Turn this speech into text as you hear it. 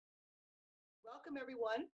Welcome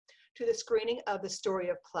everyone to the screening of The Story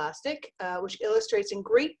of Plastic, which illustrates in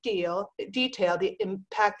great detail the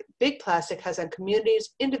impact big plastic has on communities,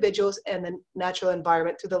 individuals, and the natural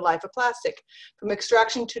environment through the life of plastic, from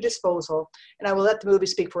extraction to disposal. And I will let the movie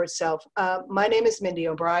speak for itself. My name is Mindy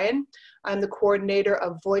O'Brien. I'm the coordinator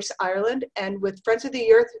of Voice Ireland, and with Friends of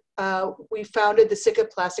the Earth, we founded the Sick of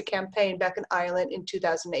Plastic campaign back in Ireland in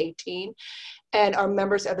 2018, and are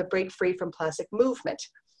members of the Break Free from Plastic movement.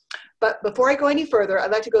 But before I go any further,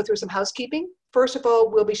 I'd like to go through some housekeeping. First of all,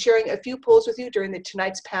 we'll be sharing a few polls with you during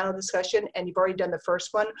tonight's panel discussion, and you've already done the first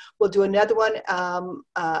one. We'll do another one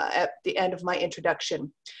at the end of my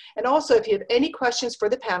introduction. And also, if you have any questions for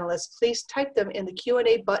the panelists, please type them in the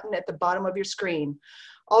Q&A button at the bottom of your screen.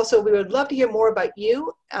 Also, we would love to hear more about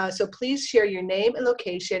you, so please share your name and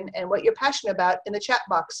location and what you're passionate about in the chat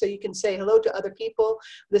box so you can say hello to other people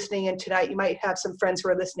listening in tonight. You might have some friends who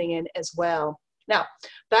are listening in as well. Now,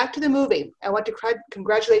 back to the movie. I want to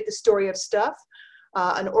congratulate The Story of Stuff,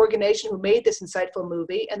 an organization who made this insightful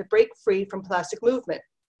movie, and the Break Free from Plastic movement,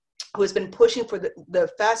 who has been pushing for the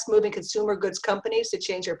fast-moving consumer goods companies to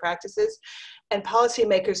change their practices and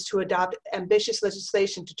policymakers to adopt ambitious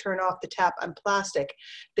legislation to turn off the tap on plastic.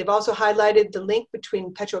 They've also highlighted the link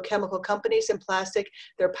between petrochemical companies and plastic,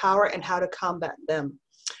 their power, and how to combat them.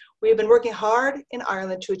 We have been working hard in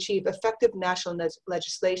Ireland to achieve effective national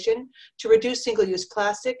legislation to reduce single-use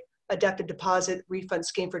plastic, adopt a deposit refund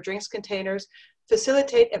scheme for drinks containers,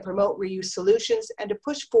 facilitate and promote reuse solutions, and to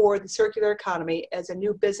push forward the circular economy as a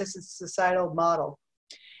new business and societal model.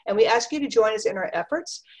 And we ask you to join us in our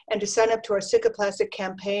efforts and to sign up to our Sick of Plastic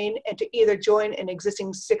campaign and to either join an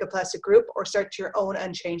existing Sick of Plastic group or start your own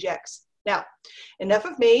Unchange X. Now, enough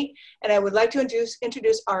of me, and I would like to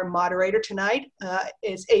introduce our moderator tonight.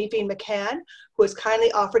 Is Aoibheann McCann, who has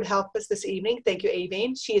kindly offered to help us this evening. Thank you,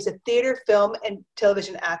 Aoibheann. She is a theater, film, and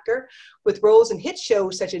television actor with roles in hit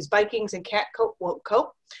shows such as Vikings and Cat Won't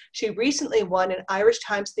Cope. She recently won an Irish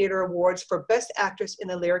Times Theatre Awards for Best Actress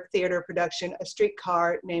in a Lyric Theatre production, A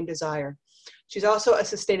Streetcar Named Desire. She's also a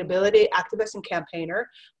sustainability activist and campaigner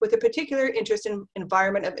with a particular interest in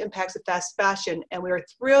environment of impacts of fast fashion. And we are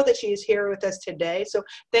thrilled that she is here with us today. So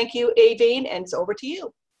thank you, Aoibheann, and it's over to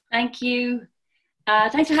you. Thank you.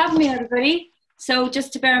 Thanks for having me, everybody. So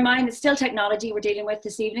just to bear in mind, it's still technology we're dealing with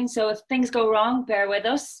this evening. So if things go wrong, bear with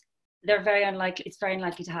us. It's very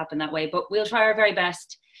unlikely to happen that way, but we'll try our very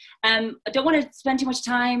best. I don't want to spend too much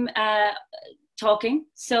time talking,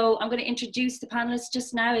 so I'm going to introduce the panelists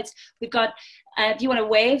just now. We've got, if you want to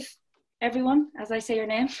wave, everyone, as I say your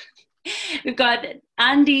name. We've got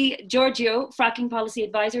Andy Gheorghiu, Fracking Policy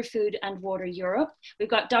Advisor, Food and Water Europe. We've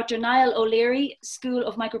got Dr. Niall O'Leary, School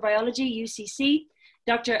of Microbiology, UCC.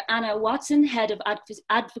 Dr. Anna Watson, Head of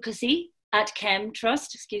Advocacy at Chem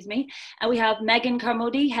Trust, and we have Meaghan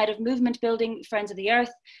Carmody, Head of Movement Building, Friends of the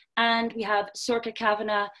Earth, and we have Sorcha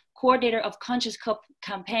Kavanagh, Coordinator of Conscious Cup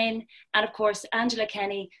Campaign, and of course Angela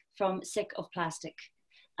Kenny from Sick of Plastic.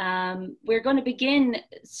 We're going to begin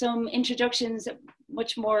some introductions,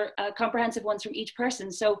 much more comprehensive ones from each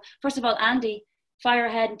person. So first of all, Andy, fire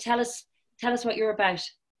ahead and tell us what you're about.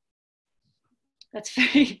 That's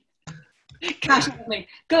very casually.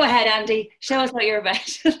 Go ahead, Andy. Show us what you're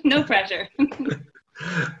about. No pressure.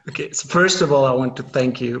 Okay, so first of all, I want to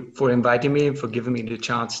thank you for inviting me and for giving me the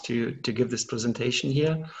chance to give this presentation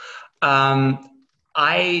here.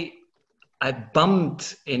 I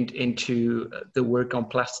bumped into the work on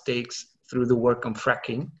plastics through the work on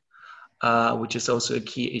fracking, which is also a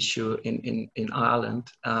key issue in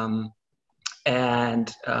Ireland. I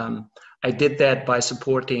did that by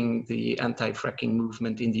supporting the anti-fracking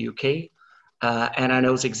movement in the UK. And I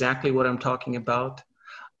know exactly what I'm talking about,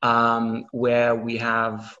 where we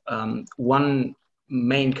have one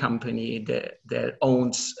main company that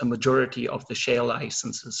owns a majority of the shale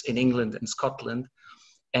licenses in England and Scotland.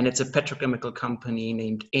 And it's a petrochemical company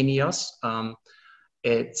named Eneos.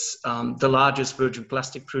 It's the largest virgin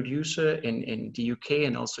plastic producer in the UK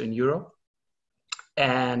and also in Europe.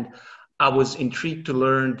 And I was intrigued to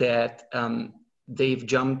learn that they've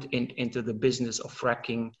jumped into the business of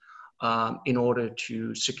fracking in order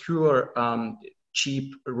to secure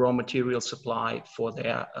cheap raw material supply for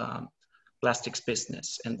their plastics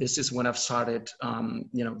business. And this is when I've started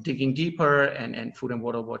digging deeper, and Food and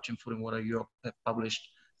Water Watch and Food and Water Europe have published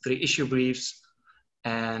 3 issue briefs.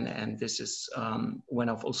 And this is when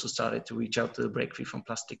I've also started to reach out to the Break Free from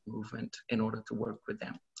Plastic movement in order to work with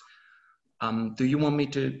them. Do you want me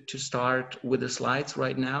to start with the slides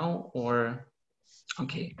right now, or?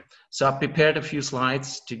 Okay, so I prepared a few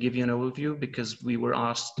slides to give you an overview because we were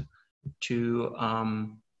asked to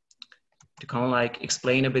kind of like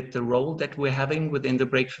explain a bit the role that we're having within the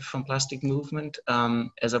Breakthrough from Plastic movement.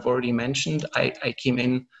 As I've already mentioned, I came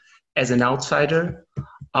in as an outsider,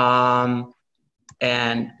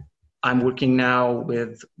 and I'm working now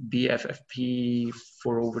with BFFP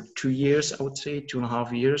for over 2 years, I would say,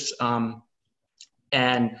 2.5 years.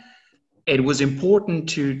 And it was important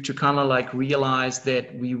to kind of like realize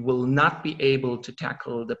that we will not be able to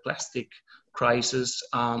tackle the plastic crisis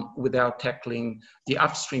without tackling the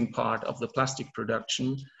upstream part of the plastic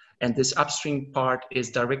production. And this upstream part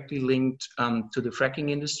is directly linked to the fracking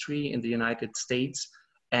industry in the United States.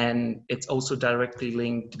 And it's also directly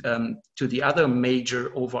linked to the other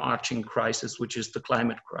major overarching crisis, which is the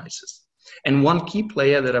climate crisis. And one key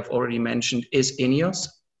player that I've already mentioned is INEOS.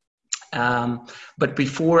 But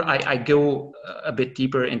before I go a bit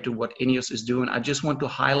deeper into what INEOS is doing, I just want to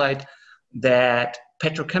highlight that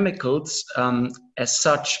petrochemicals as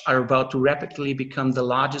such are about to rapidly become the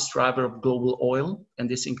largest driver of global oil. And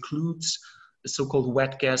this includes the so-called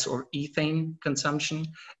wet gas or ethane consumption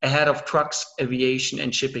ahead of trucks, aviation,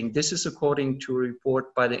 and shipping. This is according to a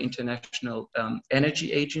report by the International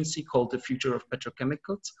Energy Agency called The Future of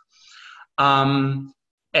Petrochemicals.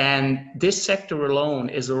 And this sector alone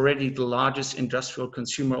is already the largest industrial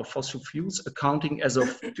consumer of fossil fuels, accounting as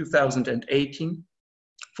of 2018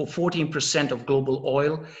 for 14% of global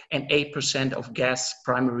oil and 8% of gas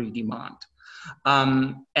primary demand.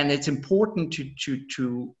 And it's important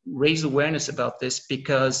to raise awareness about this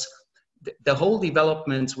because the whole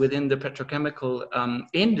developments within the petrochemical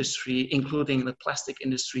industry, including the plastic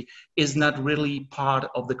industry, is not really part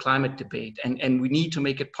of the climate debate. And we need to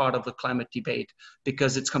make it part of the climate debate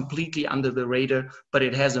because it's completely under the radar, but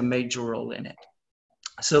it has a major role in it.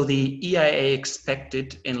 So the EIA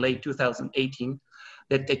expected in late 2018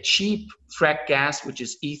 that the cheap frack gas, which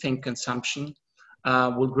is ethane consumption,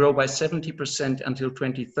 will grow by 70% until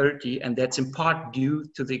 2030, and that's in part due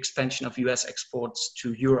to the expansion of US exports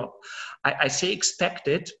to Europe. I say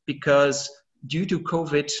expected because due to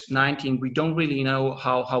COVID-19, we don't really know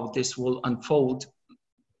how this will unfold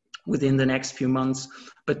within the next few months,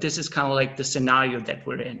 but this is kind of like the scenario that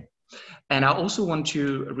we're in. And I also want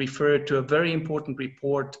to refer to a very important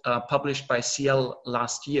report published by CL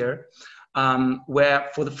last year, where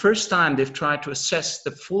for the first time they've tried to assess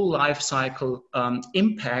the full life cycle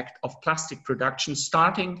impact of plastic production,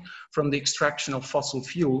 starting from the extraction of fossil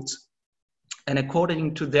fuels. And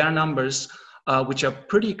according to their numbers, which are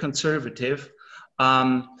pretty conservative,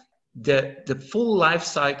 the full life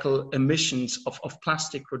cycle emissions of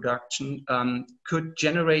plastic production could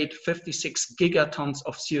generate 56 gigatons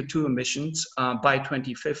of CO2 emissions by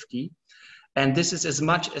 2050. And this is as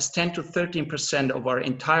much as 10 to 13% of our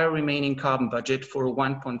entire remaining carbon budget for a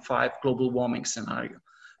 1.5 global warming scenario.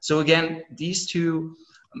 So again, these two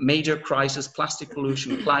major crises, plastic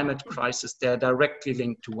pollution, climate crisis, they're directly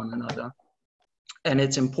linked to one another. And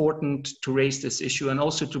it's important to raise this issue and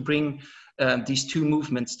also to bring these two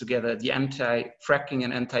movements together, the anti-fracking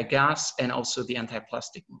and anti-gas, and also the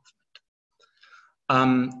anti-plastic movement.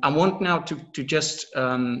 I want now to just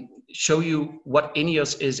show you what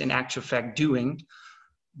INEOS is in actual fact doing.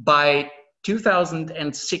 By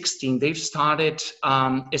 2016, they've started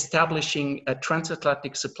establishing a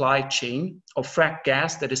transatlantic supply chain of frack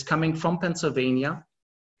gas that is coming from Pennsylvania.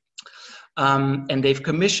 And they've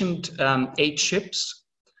commissioned 8 ships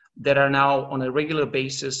that are now on a regular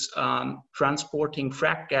basis transporting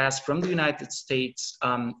frack gas from the United States,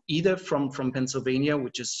 either from Pennsylvania,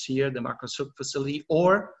 which is here, the Marcus Hook facility,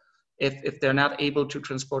 or if they're not able to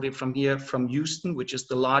transport it from here, from Houston, which is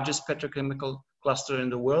the largest petrochemical cluster in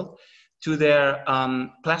the world, to their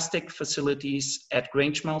plastic facilities at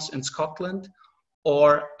Grangemouth in Scotland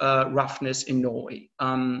or Roughness in Norway.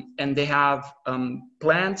 And they have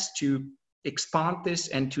plans to expand this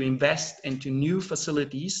and to invest into new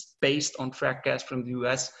facilities based on frack gas from the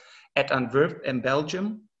US at Antwerp in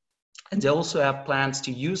Belgium. And they also have plans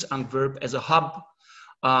to use Antwerp as a hub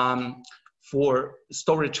for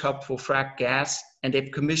storage hub for frack gas, and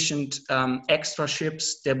they've commissioned extra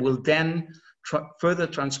ships that will then further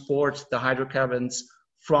transport the hydrocarbons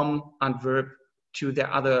from Antwerp to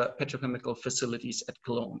their other petrochemical facilities at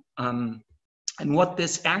Cologne. And what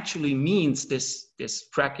this actually means, this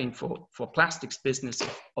fracking for plastics business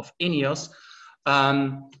of INEOS,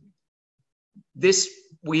 this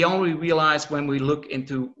we only realize when we look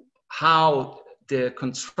into how the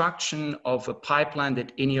construction of a pipeline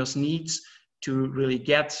that INEOS needs to really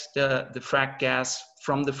get the frack gas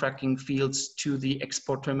from the fracking fields to the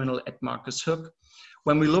export terminal at Marcus Hook,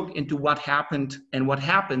 when we look into what happened and what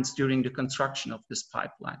happens during the construction of this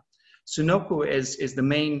pipeline. Sunoco is the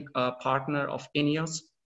main partner of INEOS,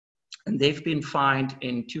 And they've been fined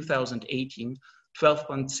in 2018,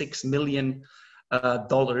 $12.6 million.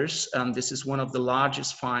 This is one of the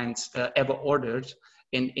largest fines ever ordered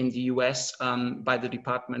in the US by the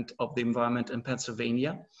Department of the Environment in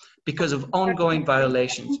Pennsylvania because of ongoing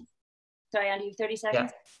violations. Sorry, Andy, 30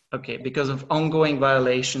 seconds. Yeah. Okay, because of ongoing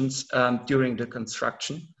violations during the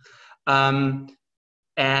construction. And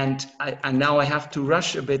now I have to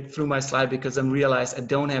rush a bit through my slide because I realize I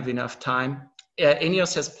don't have enough time.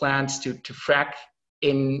 INEOS has plans to frack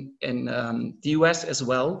in the US as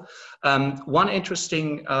well. One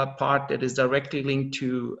interesting part that is directly linked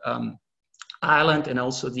to Ireland and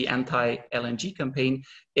also the anti-LNG campaign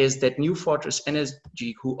is that New Fortress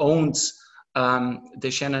Energy, who owns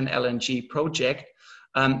the Shannon LNG project,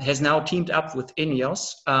 has now teamed up with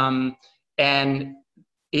INEOS, and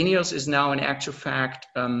INEOS is now in actual fact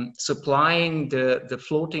supplying the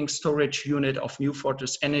floating storage unit of New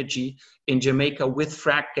Fortress Energy in Jamaica with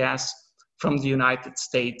frack gas from the United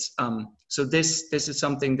States. So this is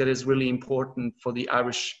something that is really important for the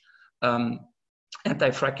Irish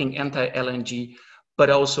anti-fracking, anti-LNG, but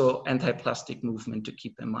also anti-plastic movement to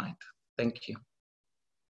keep in mind. Thank you.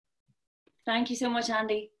 Thank you so much,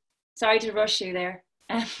 Andy. Sorry to rush you there.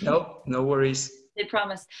 No worries. I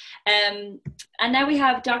promise. And now we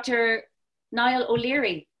have Dr. Niall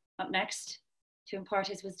O'Leary up next to impart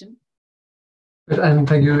his wisdom. And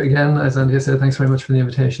thank you again, as Andy said, thanks very much for the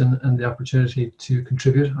invitation and the opportunity to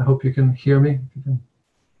contribute. I hope you can hear me.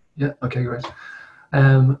 Yeah, okay, great.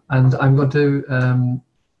 And I'm going to,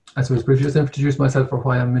 I suppose, briefly just introduce myself for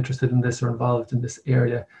why I'm interested in this or involved in this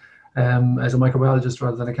area. As a microbiologist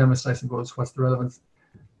rather than a chemist, I suppose, what's the relevance?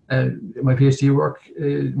 My PhD work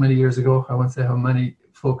many years ago, I won't say how many,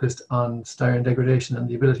 focused on styrene degradation and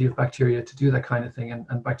the ability of bacteria to do that kind of thing.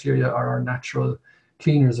 And bacteria are our natural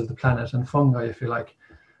cleaners of the planet, and fungi, if you like,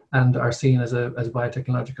 and are seen as a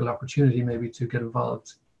biotechnological opportunity maybe to get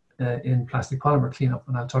involved in plastic polymer cleanup.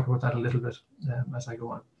 And I'll talk about that a little bit as I go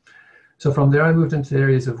on. So from there, I moved into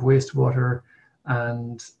areas of wastewater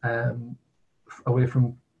and away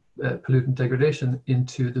from pollutant degradation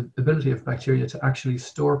into the ability of bacteria to actually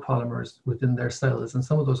store polymers within their cells. And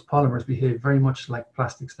some of those polymers behave very much like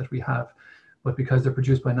plastics that we have, but because they're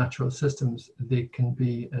produced by natural systems, they can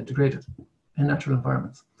be degraded in natural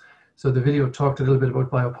environments. So the video talked a little bit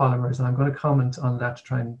about biopolymers, and I'm going to comment on that to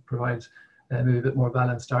try and provide maybe a bit more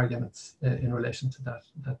balanced arguments in relation to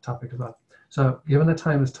that topic as well. So given that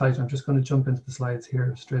time is tight, I'm just going to jump into the slides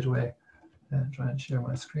here straight away and try and share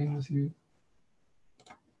my screen with you.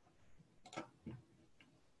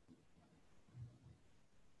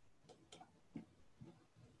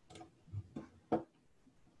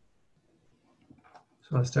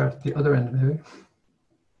 So I'll start at the other end maybe.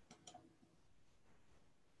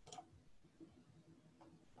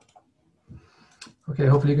 Okay,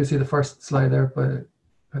 hopefully you can see the first slide there by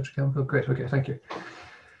petrochemical. Great, okay, thank you.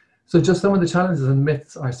 So just some of the challenges and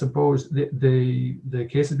myths, I suppose. The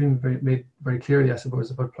case has been made very clearly, I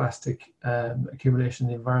suppose, about plastic accumulation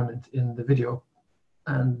in the environment in the video.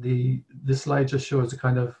 And this slide just shows the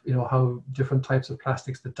kind of, how different types of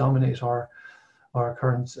plastics that dominate our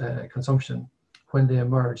current consumption when they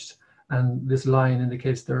emerged. And this line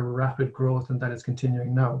indicates their rapid growth and that is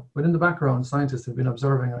continuing now. But in the background, scientists have been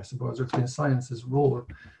observing, I suppose, or it's been science's role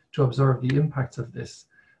to observe the impacts of this.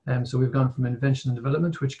 So we've gone from invention and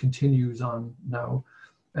development, which continues on now,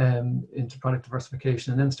 into product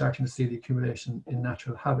diversification, and then starting to see the accumulation in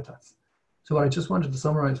natural habitats. So what I just wanted to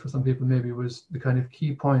summarize for some people maybe was the kind of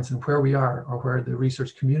key points and where we are, or where the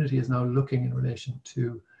research community is now looking in relation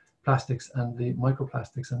to plastics and the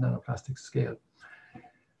microplastics and nanoplastics scale.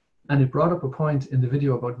 And it brought up a point in the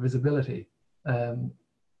video about visibility. One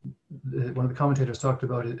of the commentators talked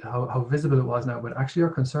about it, how visible it was now, but actually our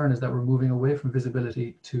concern is that we're moving away from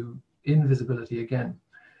visibility to invisibility again.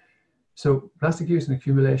 So plastic use and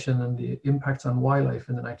accumulation and the impacts on wildlife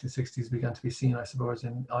in the 1960s began to be seen, I suppose,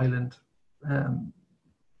 in island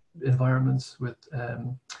environments with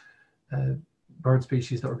bird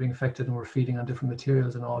species that were being affected and were feeding on different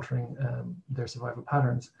materials and altering their survival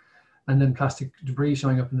patterns. And then plastic debris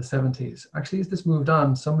showing up in the 70s. Actually, as this moved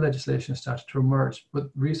on, some legislation started to emerge,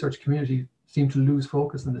 but the research community seemed to lose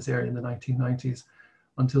focus in this area in the 1990s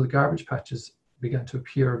until the garbage patches began to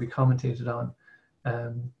appear or be commentated on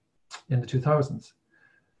in the 2000s.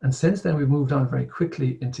 And since then, we've moved on very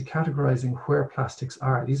quickly into categorizing where plastics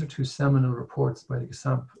are. These are two seminal reports by the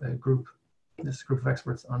GESAMP group, this group of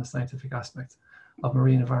experts on the scientific aspects of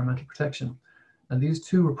marine environmental protection. And these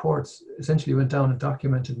two reports essentially went down and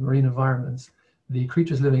documented marine environments, the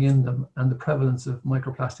creatures living in them, and the prevalence of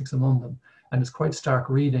microplastics among them. And it's quite stark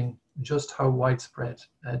reading just how widespread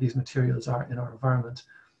these materials are in our environment.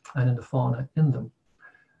 and in the fauna in them.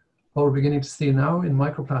 What we're beginning to see now in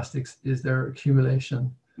microplastics is their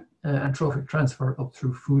accumulation and trophic transfer up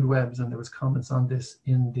through food webs, and there was comments on this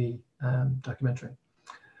in the documentary.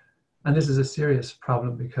 And this is a serious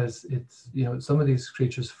problem because it's, you know, some of these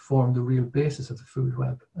creatures form the real basis of the food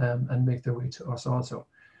web and make their way to us also.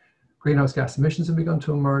 Greenhouse gas emissions have begun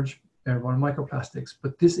to emerge, airborne microplastics,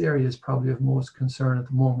 but this area is probably of most concern at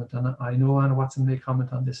the moment. And I know Anna Watson may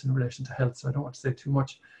comment on this in relation to health, so I don't want to say too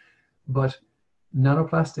much, but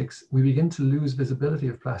nanoplastics, we begin to lose visibility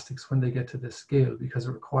of plastics when they get to this scale because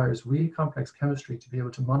it requires really complex chemistry to be able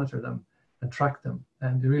to monitor them and track them,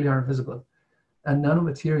 and they really aren't visible. And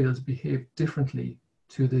nanomaterials behave differently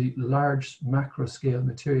to the large macro scale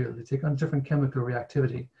material. They take on different chemical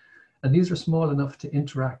reactivity. And these are small enough to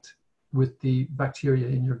interact with the bacteria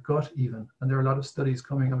in your gut even. And there are a lot of studies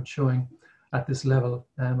coming out showing at this level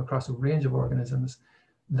across a range of organisms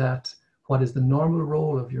that what is the normal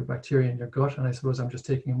role of your bacteria in your gut, and I suppose I'm just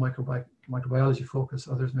taking a microbiology focus,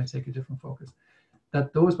 others may take a different focus,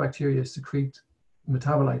 that those bacteria secrete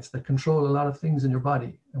metabolites that control a lot of things in your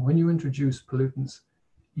body. And when you introduce pollutants,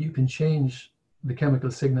 you can change the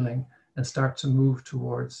chemical signaling and start to move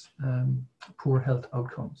towards poor health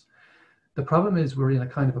outcomes. The problem is we're in a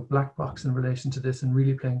kind of a black box in relation to this and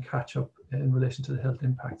really playing catch up in relation to the health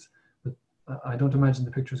impacts. But I don't imagine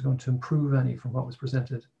the picture is going to improve any from what was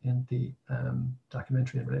presented in the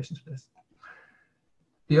documentary in relation to this.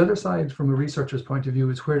 The other side from a researcher's point of view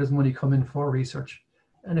is where does money come in for research?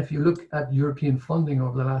 And if you look at European funding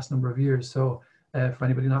over the last number of years, so for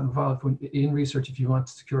anybody not involved in research, if you want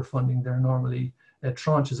to secure funding, there are normally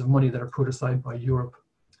tranches of money that are put aside by Europe.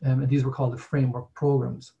 And these were called the framework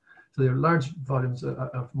programs. So they're large volumes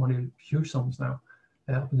of money, huge sums now,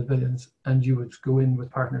 up in the billions, and you would go in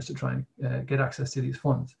with partners to try and get access to these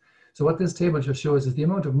funds. So what this table just shows is the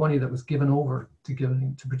amount of money that was given over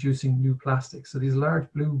to producing new plastics. So these large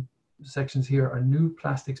blue sections here are new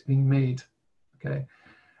plastics being made, okay?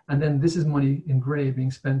 And then this is money in grey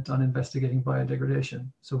being spent on investigating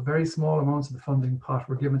biodegradation. So very small amounts of the funding pot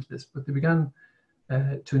were given to this, but they began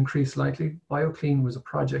to increase slightly. BioClean was a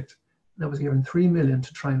project that was given 3 million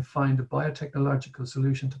to try and find a biotechnological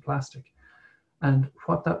solution to plastic. And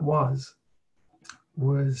what that was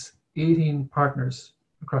 18 partners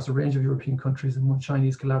across a range of European countries and one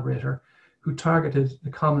Chinese collaborator who targeted the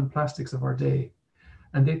common plastics of our day.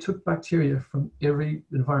 And they took bacteria from every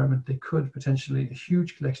environment they could, potentially a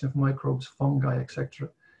huge collection of microbes, fungi, etc.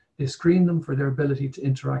 They screened them for their ability to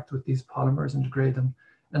interact with these polymers and degrade them.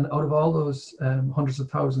 And out of all those hundreds of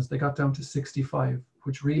thousands, they got down to 65,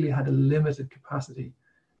 which really had a limited capacity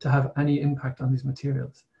to have any impact on these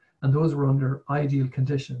materials. And those were under ideal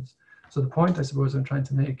conditions. So the point I suppose I'm trying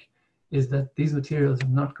to make is that these materials are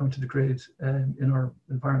not going to degrade in our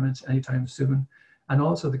environment anytime soon. And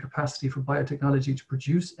also the capacity for biotechnology to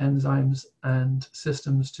produce enzymes and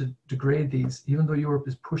systems to degrade these, even though Europe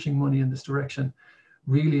is pushing money in this direction,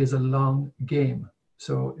 really is a long game.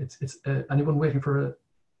 So it's anyone waiting for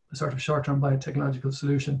a sort of short-term biotechnological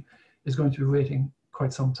solution is going to be waiting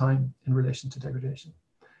quite some time in relation to degradation.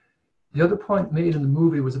 The other point made in the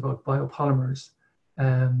movie was about biopolymers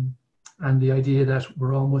and the idea that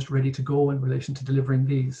we're almost ready to go in relation to delivering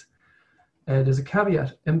these. There's a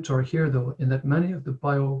caveat emptor here though, in that many of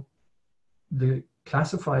the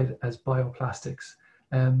classified as bioplastics,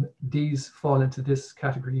 these fall into this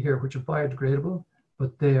category here, which are biodegradable,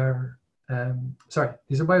 but they are, sorry,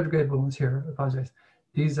 these are biodegradable ones here, I apologize.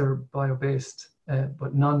 These are bio-based,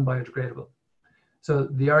 but non-biodegradable. So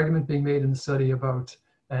the argument being made in the study about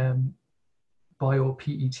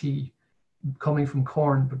bio-PET coming from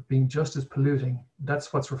corn, but being just as polluting,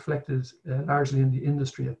 that's what's reflected largely in the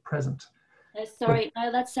industry at present. Sorry,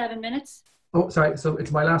 Niall, that's 7 minutes. Oh, sorry, so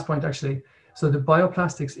it's my last point actually. So the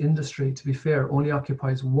bioplastics industry, to be fair, only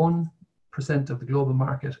occupies 1% of the global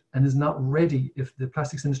market and is not ready. If the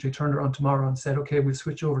plastics industry turned around tomorrow and said, okay, we'll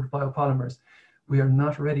switch over to biopolymers, we are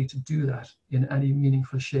not ready to do that in any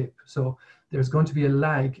meaningful shape. So there's going to be a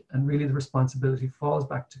lag, and really the responsibility falls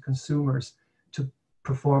back to consumers to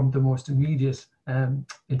perform the most immediate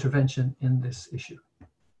intervention in this issue.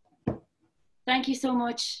 Thank you so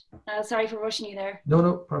much. Sorry for rushing you there.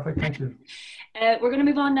 No, perfect, thank you. We're going to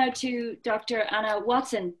move on now to Dr. Anna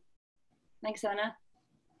Watson. Thanks, Anna.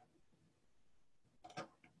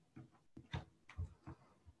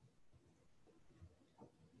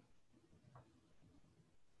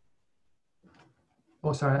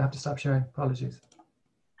 Oh, sorry, I have to stop sharing, apologies.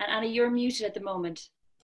 And Anna, you're muted at the moment.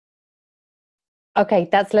 Okay,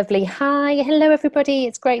 that's lovely. Hi, hello everybody.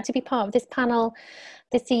 It's great to be part of this panel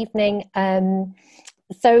this evening.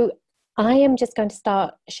 So I am just going to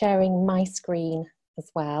start sharing my screen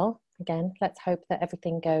as well. Again, let's hope that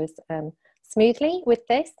everything goes smoothly with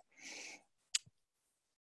this.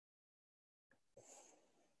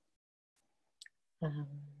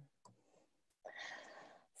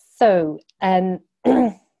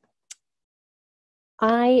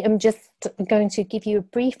 I am just going to give you a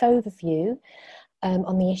brief overview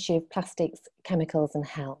on the issue of plastics, chemicals and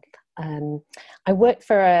health. I work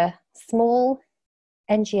for a small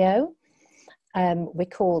NGO. We're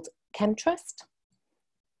called Chem Trust.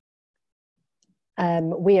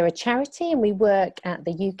 We are a charity and we work at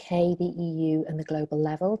the UK, the EU and the global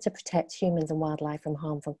level to protect humans and wildlife from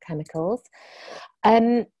harmful chemicals.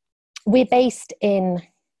 We're based in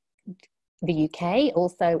the UK,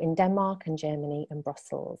 also in Denmark and Germany and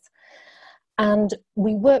Brussels. And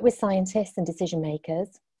we work with scientists and decision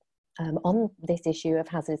makers on this issue of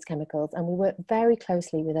hazardous chemicals, and we work very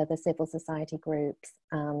closely with other civil society groups.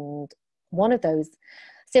 And one of those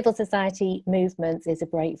civil society movements is a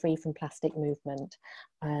Break Free from Plastic movement,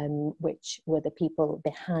 which were the people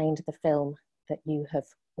behind the film that you have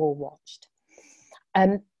all watched.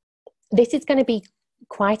 This is going to be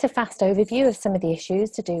quite a fast overview of some of the issues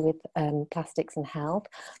to do with plastics and health,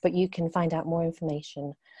 but you can find out more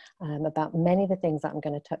information about many of the things that I'm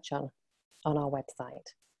going to touch on our website.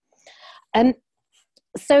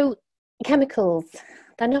 So chemicals,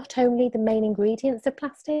 they're not only the main ingredients of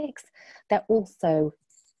plastics, they're also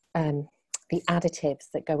the additives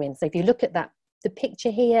that go in. So if you look at the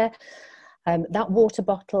picture here, that water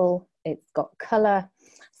bottle, it's got colour,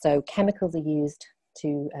 so chemicals are used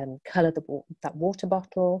to colour that water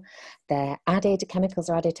bottle. Chemicals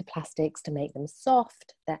are added to plastics to make them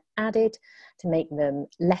soft. They're added to make them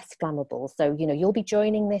less flammable. So, you know, you'll be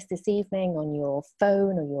joining this evening on your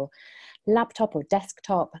phone or your laptop or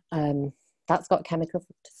desktop. That's got chemicals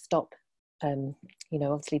to stop, you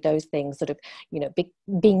know, obviously those things sort of, you know,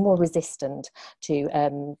 being more resistant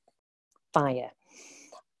to fire.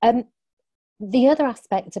 The other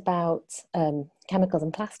aspect about chemicals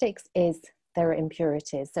and plastics is there are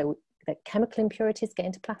impurities. So the chemical impurities get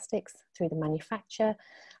into plastics through the manufacture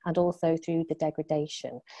and also through the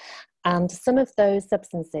degradation. And some of those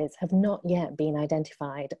substances have not yet been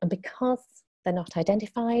identified. And because they're not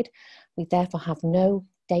identified, we therefore have no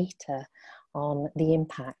data on the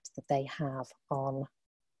impact that they have on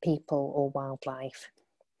people or wildlife.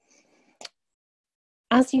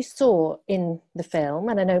 As you saw in the film,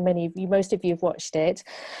 and I know most of you have watched it,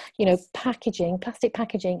 you know, plastic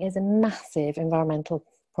packaging is a massive environmental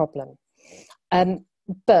problem.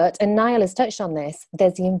 But, and Niall has touched on this,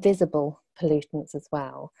 there's the invisible pollutants as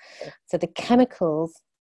well. So the chemicals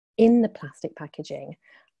in the plastic packaging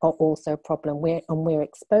are also a problem. We're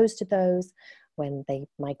exposed to those when they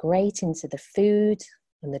migrate into the food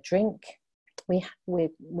and the drink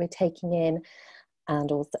we're taking in. And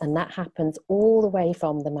that happens all the way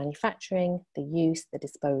from the manufacturing, the use, the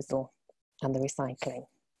disposal, and the recycling.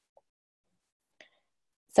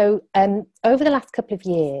 So over the last couple of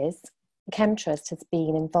years, ChemTrust has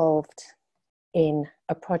been involved in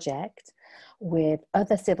a project with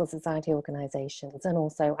other civil society organisations and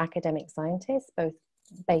also academic scientists, both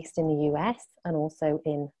based in the US and also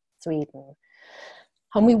in Sweden.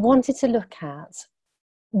 And we wanted to look at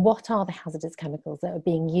what are the hazardous chemicals that are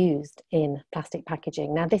being used in plastic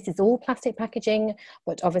packaging. Now, this is all plastic packaging,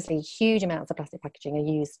 but obviously huge amounts of plastic packaging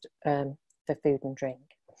are used for food and drink.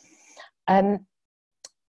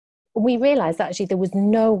 We realised that actually there was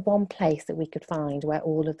no one place that we could find where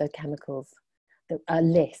all of the chemicals, a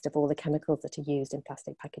list of all the chemicals that are used in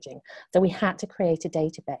plastic packaging. So we had to create a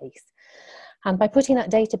database. And by putting that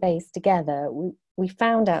database together, we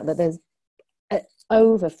found out that there's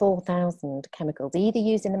over 4,000 chemicals either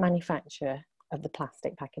used in the manufacture of the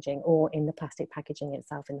plastic packaging or in the plastic packaging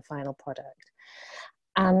itself in the final product.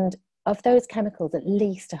 And of those chemicals, at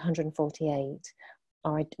least 148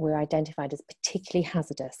 were identified as particularly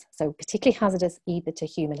hazardous. So particularly hazardous either to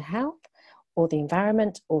human health or the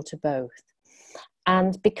environment or to both.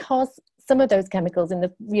 And because some of those chemicals in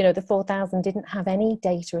the 4,000 didn't have any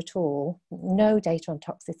data at all, no data on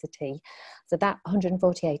toxicity. So that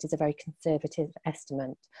 148 is a very conservative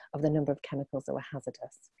estimate of the number of chemicals that were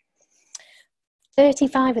hazardous.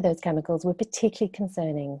 35 of those chemicals were particularly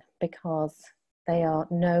concerning because they are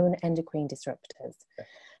known endocrine disruptors.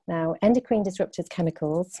 Now, endocrine disruptors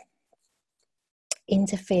chemicals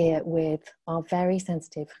interfere with our very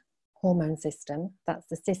sensitive hormone system. That's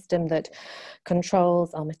the system that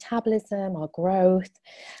controls our metabolism, our growth,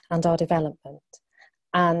 and our development.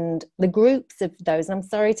 And the groups of those, and I'm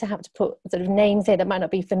sorry to have to put sort of names here that might not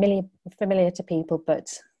be familiar to people,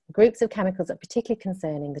 but groups of chemicals that are particularly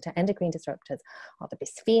concerning that are endocrine disruptors are the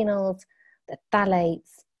bisphenols, the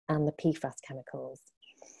phthalates, and the PFAS chemicals.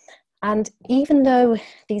 And even though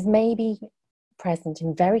these may be present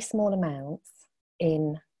in very small amounts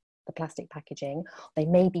in the plastic packaging, they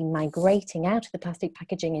may be migrating out of the plastic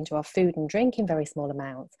packaging into our food and drink in very small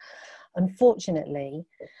amounts. Unfortunately,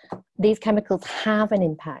 these chemicals have an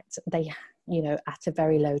impact, they, you know, at a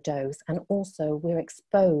very low dose. And also we're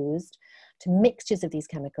exposed to mixtures of these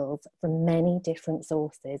chemicals from many different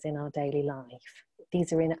sources in our daily life.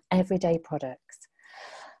 These are in everyday products.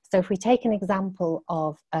 So if we take an example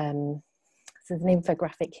of, so there's an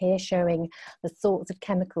infographic here showing the sorts of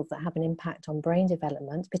chemicals that have an impact on brain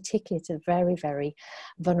development, particularly at a very, very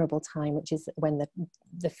vulnerable time, which is when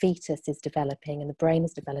the fetus is developing and the brain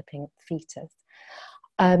is developing the fetus.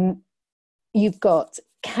 You've got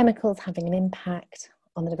chemicals having an impact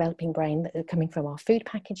on the developing brain that are coming from our food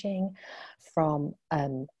packaging, from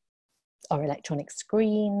our electronic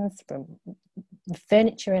screens, from the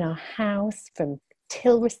furniture in our house, from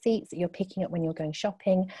till receipts that you're picking up when you're going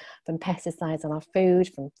shopping, from pesticides on our food,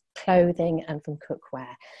 from clothing, and from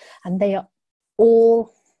cookware. And they are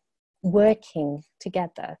all working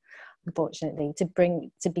together, unfortunately, to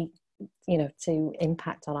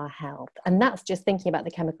impact on our health. And that's just thinking about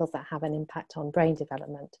the chemicals that have an impact on brain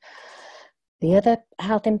development. The other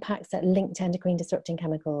health impacts that link to endocrine disrupting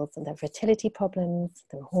chemicals, and there are fertility problems,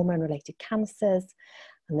 there are hormone-related cancers,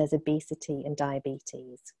 and there's obesity and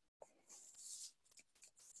diabetes.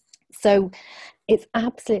 So it's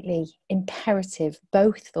absolutely imperative,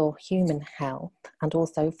 both for human health and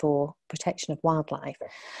also for protection of wildlife,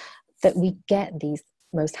 that we get these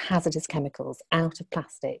most hazardous chemicals out of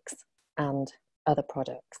plastics and other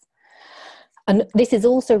products. And this is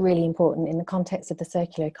also really important in the context of the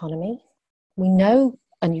circular economy. We know,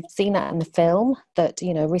 and you've seen that in the film, that,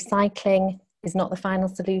 you know, recycling is not the final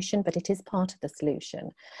solution, but it is part of the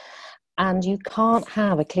solution. And you can't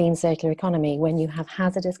have a clean circular economy when you have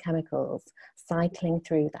hazardous chemicals cycling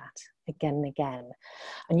through that again and again.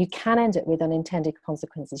 And you can end up with unintended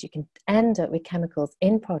consequences. You can end up with chemicals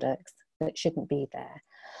in products that shouldn't be there.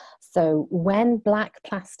 So when black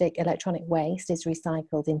plastic electronic waste is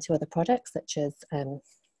recycled into other products, such as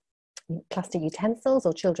plastic utensils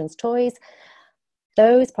or children's toys,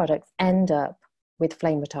 those products end up with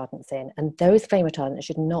flame retardants in, and those flame retardants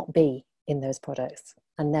should not be in those products,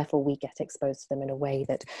 and therefore we get exposed to them in a way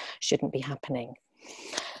that shouldn't be happening.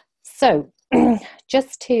 So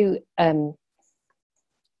just to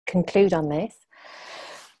conclude on this,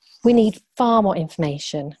 we need far more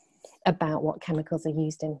information about what chemicals are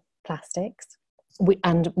used in plastics.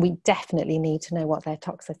 And we definitely need to know what their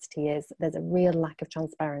toxicity is. There's a real lack of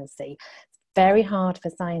transparency. It's very hard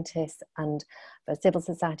for scientists and for civil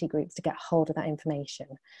society groups to get hold of that information.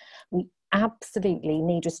 We absolutely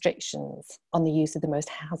need restrictions on the use of the most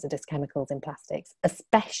hazardous chemicals in plastics,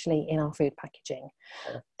 especially in our food packaging.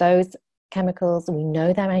 Those chemicals, we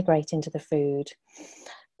know they migrate into the food.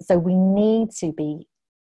 So we need to be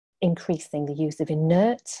increasing the use of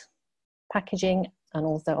inert packaging, and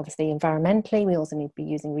also obviously environmentally, we also need to be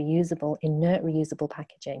using reusable, inert reusable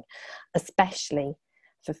packaging, especially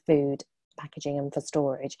for food packaging and for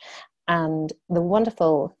storage. And the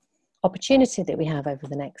wonderful opportunity that we have over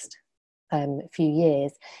the next few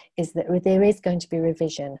years is that there is going to be a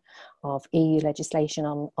revision of EU legislation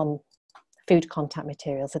on food contact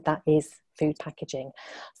materials, so that is food packaging.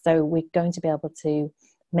 So we're going to be able to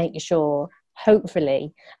make sure,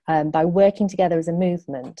 hopefully, by working together as a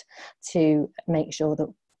movement, to make sure that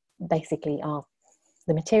basically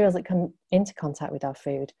the materials that come into contact with our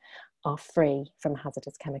food are free from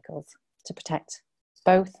hazardous chemicals, to protect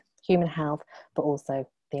both human health but also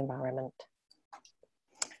the environment.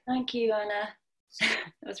 Thank you, Anna.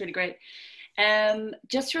 That was really great.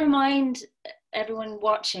 Just to remind everyone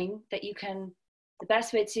watching that the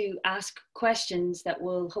best way to ask questions that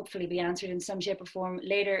will hopefully be answered in some shape or form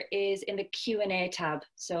later is in the Q&A tab.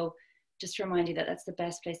 So just to remind you that that's the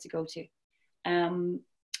best place to go to.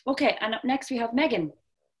 Okay, and up next we have Meaghan.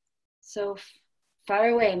 So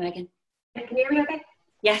fire away, Meaghan. Can you hear me okay?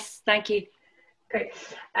 Yes, thank you. Great.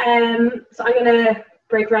 So I'm going to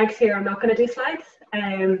break ranks here. I'm not going to do slides.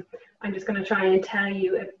 I'm just going to try and tell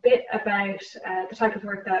you a bit about the type of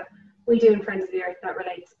work that we do in Friends of the Earth that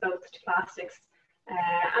relates both to plastics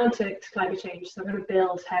and to climate change. So I'm going to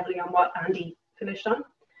build heavily on what Andy finished on.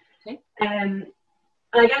 Okay. And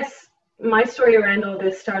I guess my story around all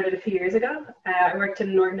this started a few years ago. I worked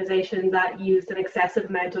in an organisation that used an excessive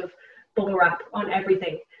amount of bubble wrap on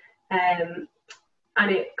everything. And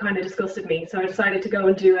it kind of disgusted me. So I decided to go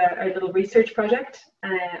and do a little research project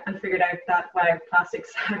and figured out that, wow,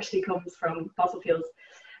 plastics actually comes from fossil fuels.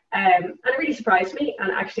 And it really surprised me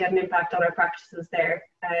and actually had an impact on our practices there,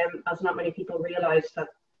 as not many people realised that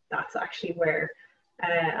that's actually where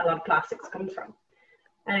a lot of plastics comes from.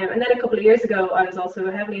 And then a couple of years ago, I was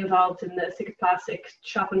also heavily involved in the Sick of Plastic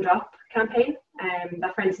Shop and Drop campaign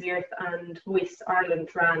that Friends of the Earth and Voice Ireland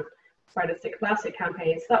ran as part of the Sick of Plastic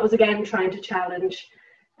campaign. So that was again trying to challenge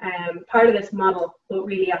part of this model, but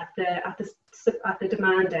really at the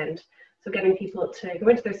demand end. So getting people to go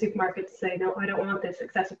into their supermarket to say, no, I don't want this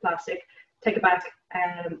excessive plastic, take it back.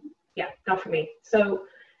 Yeah, not for me. So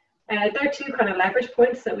there are two kind of leverage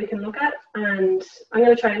points that we can look at, and I'm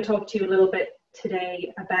going to try and talk to you a little bit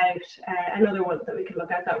today about another one that we can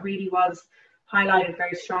look at that really was highlighted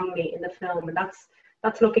very strongly in the film, and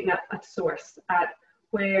that's looking at source, at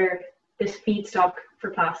where this feedstock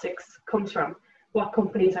for plastics comes from, what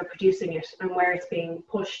companies are producing it, and where it's being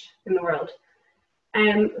pushed in the world.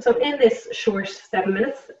 So in this short 7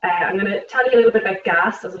 minutes, I'm going to tell you a little bit about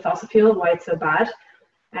gas as a fossil fuel, why it's so bad,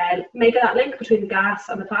 make that link between gas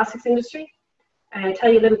and the plastics industry, tell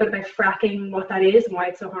you a little bit about fracking, what that is and why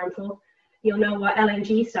it's so harmful. You'll know what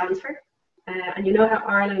LNG stands for, and you know how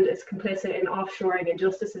Ireland is complicit in offshoring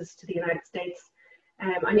injustices to the United States.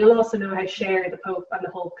 And you'll also know how Cher, the Pope and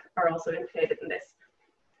the Hulk are also implicated in this.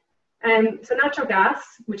 So natural gas,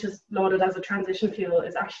 which is lauded as a transition fuel,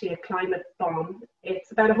 is actually a climate bomb.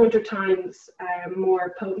 It's about 100 times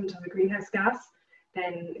more potent as a greenhouse gas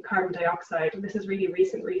than carbon dioxide. And this is really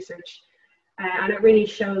recent research. And it really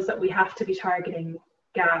shows that we have to be targeting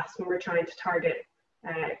gas when we're trying to target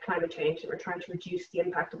climate change, and we're trying to reduce the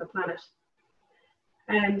impact of the planet.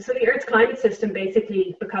 So the Earth's climate system,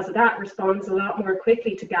 basically, because of that, responds a lot more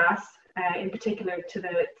quickly to gas, in particular to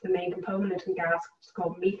the main component in gas, which is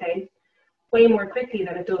called methane, way more quickly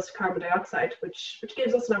than it does to carbon dioxide, which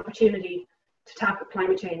gives us an opportunity to tackle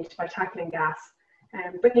climate change by tackling gas.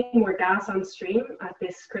 Bringing more gas on stream at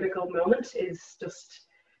this critical moment is just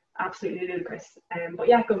absolutely ludicrous. But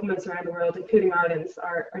yeah, governments around the world, including Ireland's,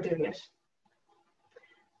 are doing it.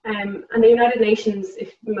 And the United Nations,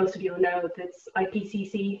 if most of you will know, this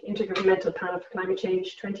IPCC, Intergovernmental Panel for Climate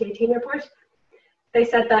Change 2018 report, they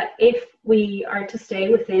said that if we are to stay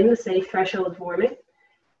within the safe threshold of warming,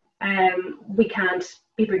 we can't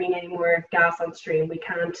be bringing any more gas on stream. We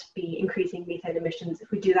can't be increasing methane emissions. If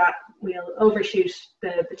we do that, we'll overshoot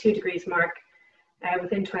the 2 degrees mark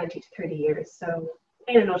within 20 to 30 years. So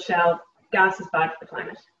in a nutshell, gas is bad for the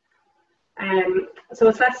climate. So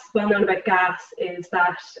what's less well known about gas is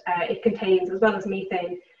that it contains, as well as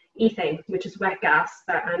methane, ethane, which is wet gas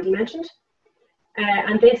that Andy mentioned.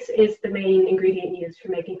 And this is the main ingredient used for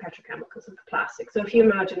making petrochemicals and for plastic. So if you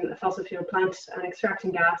imagine a fossil fuel plant and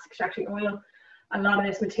extracting gas, extracting oil, a lot of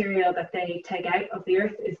this material that they take out of the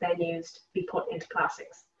earth is then used to be put into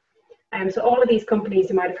plastics. So all of these companies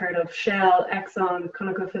you might have heard of, Shell, Exxon,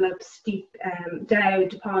 ConocoPhillips, Dow,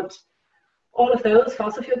 DuPont, all of those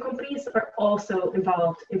fossil fuel companies are also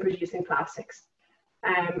involved in producing plastics.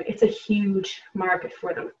 It's a huge market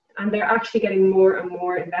for them. And they're actually getting more and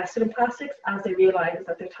more invested in plastics as they realize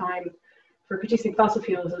that their time for producing fossil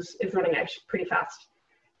fuels is running out pretty fast.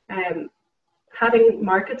 Having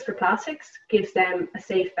markets for plastics gives them a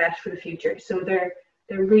safe bet for the future. So they're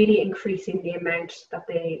really increasing the amount that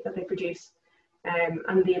they produce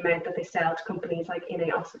and the amount that they sell to companies like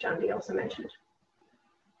INEOS, which Andy also mentioned.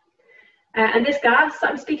 And this gas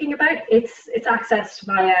I'm speaking about, it's accessed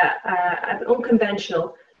via an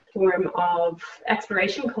unconventional form of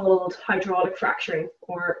exploration called hydraulic fracturing,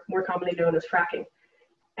 or more commonly known as fracking.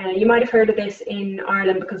 You might have heard of this in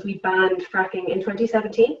Ireland because we banned fracking in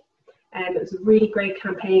 2017. It was a really great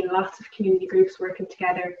campaign, lots of community groups working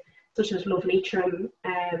together, such as Love Leitrim,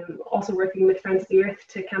 also working with Friends of the Earth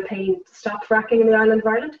to campaign to stop fracking in the island of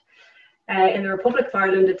Ireland. In the Republic of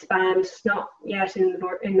Ireland, it's banned, not yet in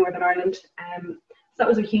Northern Ireland. So that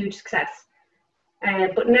was a huge success.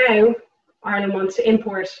 But now Ireland wants to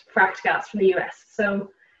import fracked gas from the US. So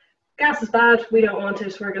gas is bad, we don't want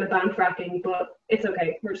it, we're going to ban fracking, but it's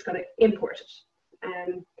okay, we're just going to import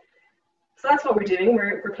it. So that's what we're doing.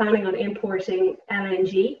 We're planning on importing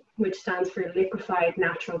LNG, which stands for liquefied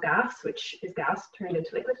natural gas, which is gas turned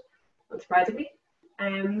into liquid, unsurprisingly.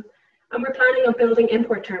 And we're planning on building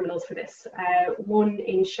import terminals for this, one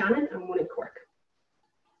in Shannon and one in Cork.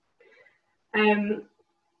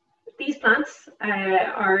 These plants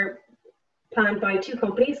are planned by two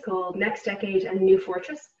companies called Next Decade and New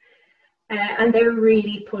Fortress. And they're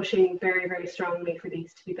really pushing very, very strongly for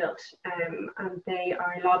these to be built. And they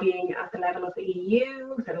are lobbying at the level of the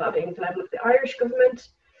EU, they're lobbying at the level of the Irish government.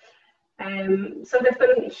 So there's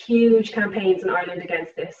been huge campaigns in Ireland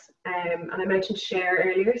against this. And I mentioned Cher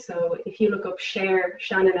earlier, so if you look up Cher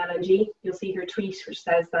Shannon LNG, you'll see her tweet which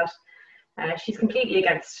says that She's completely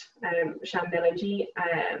against Shannon LNG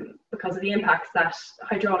because of the impacts that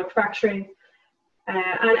hydraulic fracturing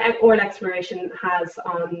and oil exploration has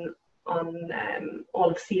on all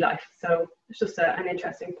of sea life. So it's just an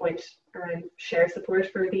interesting point around share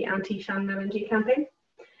support for the anti-Shannon LNG campaign.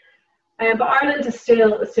 But Ireland is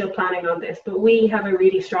still planning on this, but we have a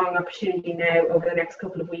really strong opportunity now over the next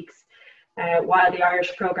couple of weeks while the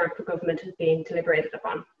Irish programme for government is being deliberated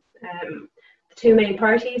upon. The two main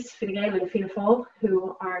parties, Fine Gael and Fianna Fáil,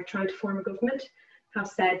 who are trying to form a government, have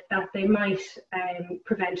said that they might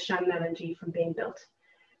prevent Shannon LNG from being built.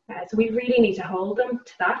 So we really need to hold them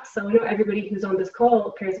to that. So I know everybody who's on this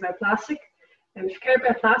call cares about plastic. And if you care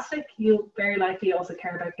about plastic, you'll very likely also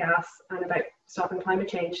care about gas and about stopping climate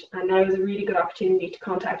change. And now is a really good opportunity to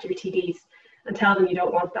contact your TDs and tell them you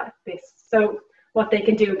don't want this. So what they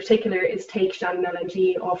can do in particular is take Shannon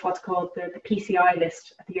LNG off what's called the PCI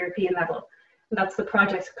list at the European level. And that's the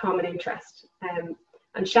Project of Common Interest.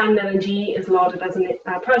 And Shannon LNG is lauded as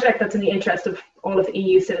a project that's in the interest of all of the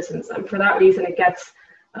EU citizens. And for that reason, it gets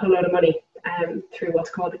a whole lot of money through what's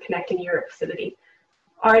called the Connecting Europe facility.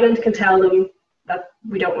 Ireland can tell them that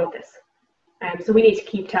we don't want this. So we need to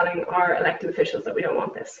keep telling our elected officials that we don't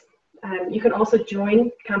want this. You can also join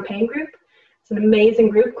the campaign group. It's an amazing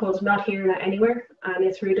group called Not Here, Not Anywhere, and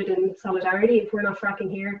it's rooted in solidarity. If we're not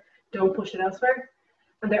fracking here, don't push it elsewhere.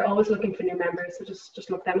 And they're always looking for new members, so just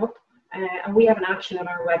look them up. And we have an action on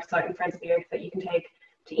our website in Friends of the Earth that you can take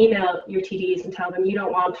to email your TDs and tell them you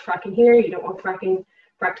don't want fracking here, you don't want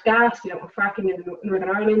fracked gas, you don't want fracking in Northern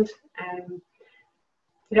Ireland,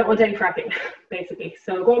 you don't want any fracking, basically.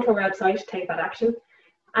 So go onto our website, take that action.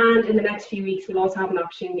 And in the next few weeks, we'll also have an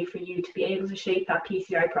opportunity for you to be able to shape that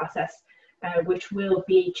PCI process, which will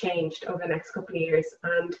be changed over the next couple of years.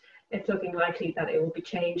 And it's looking likely that it will be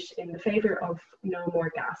changed in the favour of no more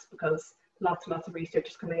gas, because lots and lots of research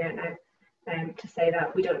is coming out now to say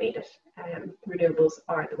that we don't need it. Renewables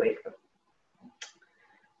are the way to go.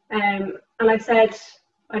 And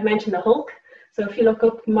I'd mentioned the Hulk. So if you look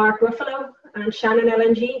up Mark Ruffalo and Shannon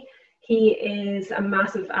LNG, he is a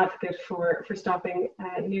massive advocate for stopping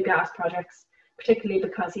new gas projects, particularly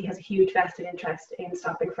because he has a huge vested interest in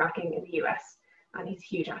stopping fracking in the US, and he's a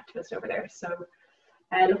huge activist over there. So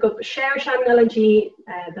look up Share Shannon LNG,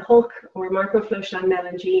 the Hulk, or Mark Ruffalo Shannon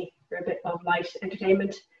LNG for a bit of light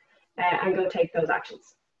entertainment, and go take those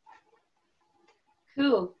actions.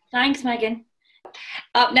 Cool, thanks Meaghan.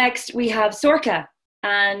 Up next we have Sorcha,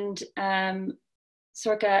 and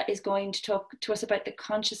Sorcha is going to talk to us about the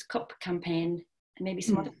Conscious Cup campaign and maybe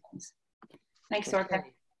some other things. Thanks, Sorcha. Okay.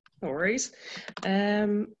 No worries.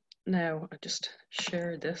 Now I just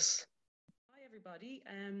share this. Hi everybody.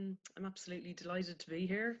 I'm absolutely delighted to be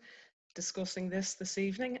here discussing this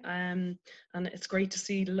evening, and it's great to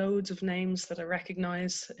see loads of names that I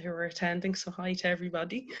recognise who are attending, so hi to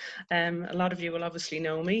everybody. A lot of you will obviously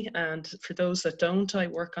know me, and for those that don't, I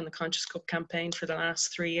work on the Conscious Cup campaign for the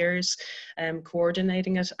last 3 years,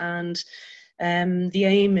 coordinating it, and the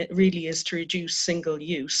aim really is to reduce single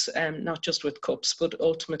use, not just with cups, but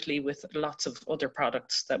ultimately with lots of other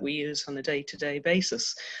products that we use on a day-to-day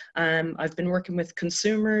basis. I've been working with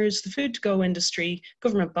consumers, the food to go industry,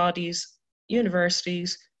 government bodies,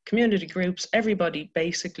 universities, community groups, everybody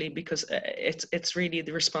basically, because it's really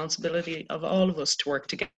the responsibility of all of us to work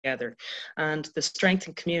together. And the strength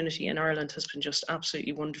and community in Ireland has been just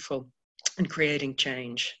absolutely wonderful in creating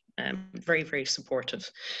change. Very, very supportive.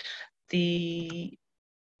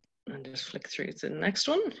 I'll just flick through to the next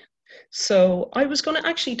one. So I was going to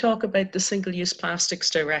actually talk about the Single-Use Plastics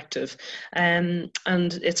Directive, and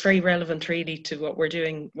it's very relevant really to what we're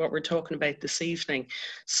doing, what we're talking about this evening.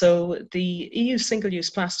 So the EU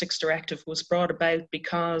Single-Use Plastics Directive was brought about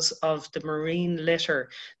because of the marine litter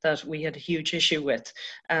that we had a huge issue with,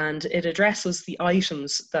 and it addresses the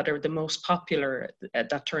items that are the most popular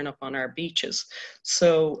that turn up on our beaches.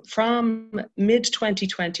 So from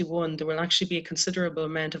mid-2021, there will actually be a considerable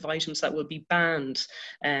amount of items that will be banned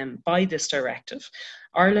by this directive.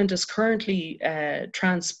 Ireland is currently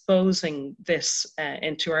transposing this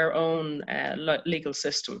into our own legal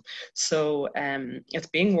system. So it's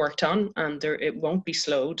being worked on, and it won't be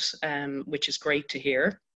slowed, which is great to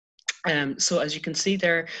hear. So as you can see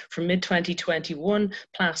there, from mid-2021,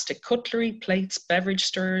 plastic cutlery, plates, beverage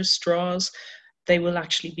stirrers, straws, they will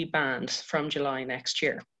actually be banned from July next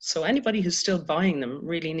year. So anybody who's still buying them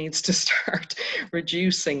really needs to start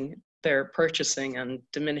reducing their purchasing and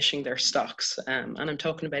diminishing their stocks. And I'm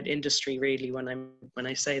talking about industry really when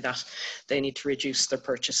I say that they need to reduce their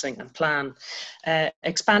purchasing and plan.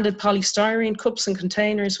 Expanded polystyrene cups and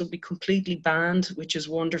containers will be completely banned, which is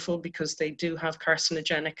wonderful because they do have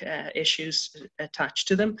carcinogenic issues attached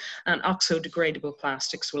to them, and oxo-degradable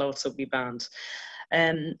plastics will also be banned.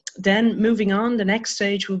 Then moving on, the next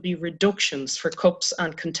stage will be reductions for cups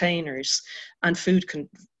and containers and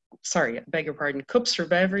cups for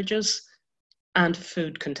beverages and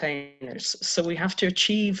food containers. So we have to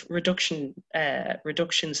achieve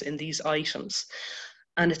reductions in these items,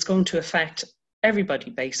 and it's going to affect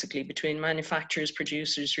everybody basically, between manufacturers,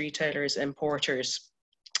 producers, retailers, importers,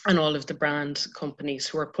 and all of the brand companies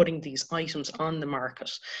who are putting these items on the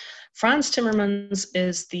market. Frans Timmermans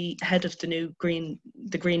is the head of the Green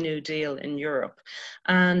New Deal in Europe,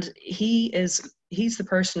 and he's the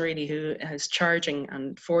person really who is charging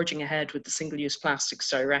and forging ahead with the Single-Use Plastics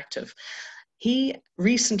Directive. He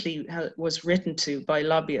recently was written to by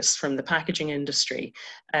lobbyists from the packaging industry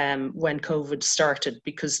when COVID started,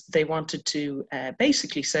 because they wanted to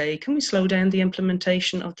basically say, can we slow down the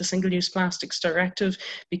implementation of the Single-Use Plastics Directive,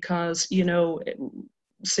 because, you know,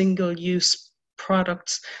 single-use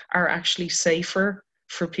products are actually safer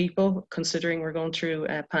for people, considering we're going through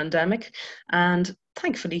a pandemic. And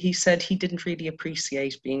thankfully, he said he didn't really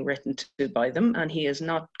appreciate being written to by them, and he is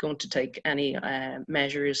not going to take any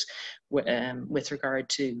measures with regard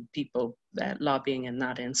to people lobbying in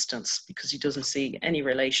that instance, because he doesn't see any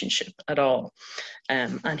relationship at all.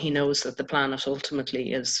 And he knows that the planet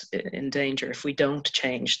ultimately is in danger if we don't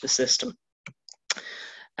change the system.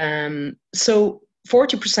 So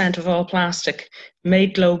 40% of all plastic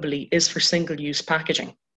made globally is for single-use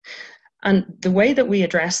packaging. And the way that we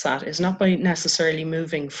address that is not by necessarily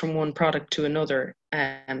moving from one product to another,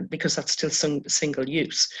 because that's still single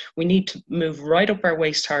use. We need to move right up our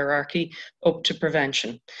waste hierarchy up to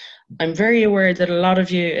prevention. I'm very aware that a lot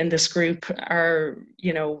of you in this group are,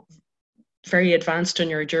 you know, very advanced on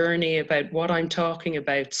your journey about what I'm talking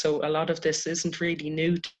about. So a lot of this isn't really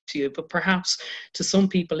new to you, but perhaps to some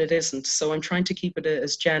people it isn't. So I'm trying to keep it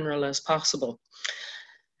as general as possible.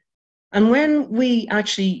 And when we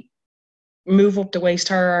actually move up the waste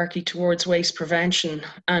hierarchy towards waste prevention,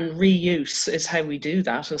 and reuse is how we do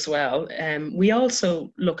that as well. We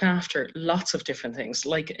also look after lots of different things,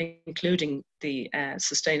 like including the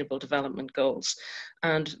Sustainable Development Goals.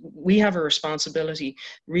 And we have a responsibility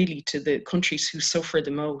really to the countries who suffer the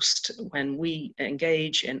most when we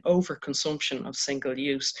engage in overconsumption of single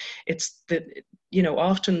use. It's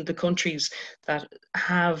often the countries that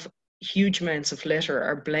have huge amounts of litter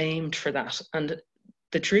are blamed for that. And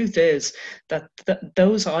the truth is that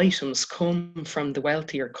those items come from the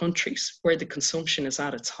wealthier countries where the consumption is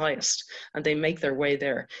at its highest, and they make their way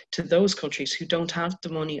there to those countries who don't have the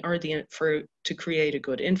money or to create a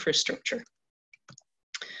good infrastructure.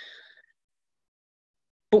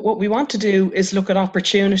 But what we want to do is look at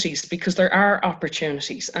opportunities, because there are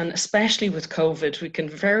opportunities, and especially with COVID, we can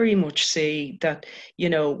very much see that, you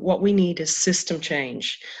know, what we need is system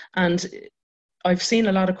change. And I've seen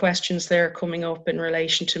a lot of questions there coming up in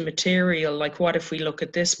relation to material, like what if we look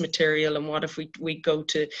at this material, and what if we go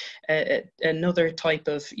to another type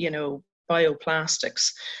of, you know,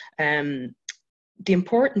 bioplastics. The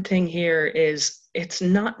important thing here is it's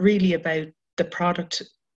not really about the product,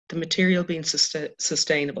 the material being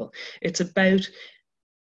sustainable. It's about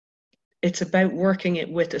working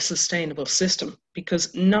it with a sustainable system,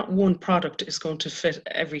 because not one product is going to fit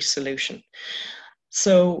every solution.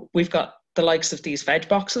 So we've got the likes of these veg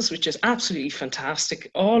boxes, which is absolutely fantastic.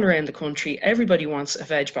 All around the country, everybody wants a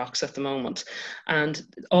veg box at the moment. And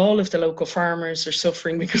all of the local farmers are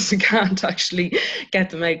suffering because they can't actually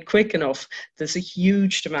get them out quick enough. There's a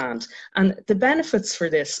huge demand. And the benefits for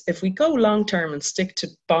this, if we go long term and stick to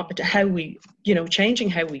how we, you know, changing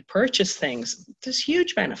how we purchase things, there's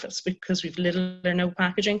huge benefits, because we've little or no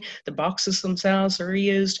packaging. The boxes themselves are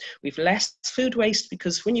reused. We've less food waste,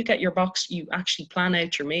 because when you get your box, you actually plan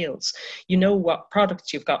out your meals. You know what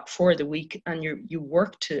products you've got for the week, and you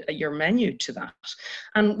work to your menu to that.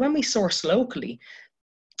 And when we source locally,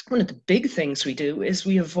 one of the big things we do is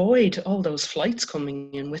we avoid all those flights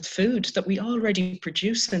coming in with food that we already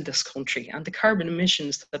produce in this country, and the carbon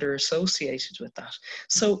emissions that are associated with that.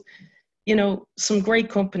 So, you know, some great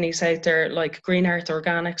companies out there like Green Earth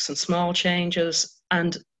Organics and Small Changes,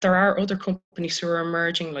 and there are other companies who are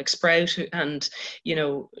emerging like Sprout and, you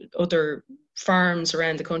know, other farms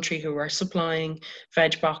around the country who are supplying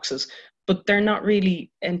veg boxes, but they're not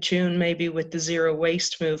really in tune maybe with the zero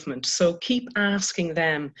waste movement. So keep asking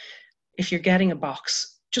them, if you're getting a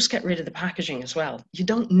box, just get rid of the packaging as well. You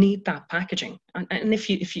don't need that packaging. And if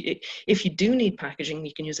you do need packaging,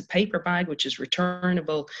 you can use a paper bag, which is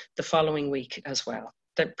returnable the following week as well.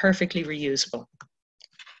 They're perfectly reusable.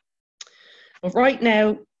 But right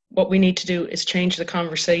now, what we need to do is change the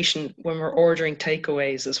conversation when we're ordering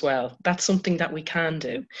takeaways as well. That's something that we can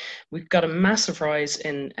do. We've got a massive rise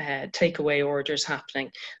in takeaway orders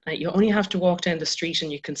happening. You only have to walk down the street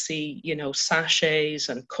and you can see, you know, sachets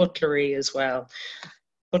and cutlery as well.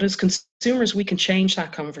 But as consumers, we can change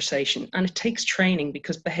that conversation, and it takes training,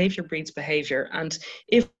 because behavior breeds behavior. And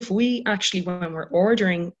if we actually, when we're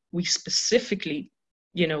ordering, we specifically,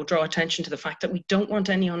 you know, draw attention to the fact that we don't want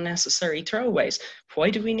any unnecessary throwaways. Why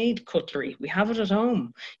do we need cutlery? We have it at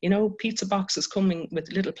home. You know, pizza boxes coming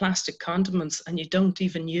with little plastic condiments and you don't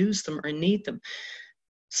even use them or need them.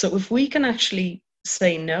 So if we can actually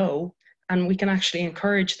say no, and we can actually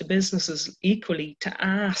encourage the businesses equally to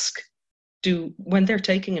ask, when they're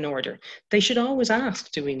taking an order, they should always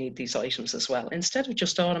ask, do we need these items as well, instead of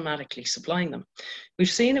just automatically supplying them. We've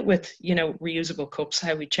seen it with, you know, reusable cups,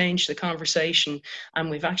 how we changed the conversation, and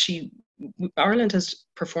we've actually, Ireland has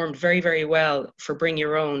performed very, very well for bring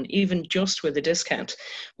your own, even just with a discount.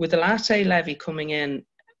 With the latte levy coming in,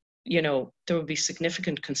 you know, there will be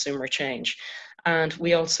significant consumer change. And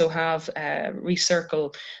we also have a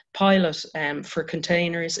Recircle pilot for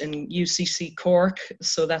containers in UCC Cork.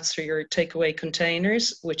 So that's for your takeaway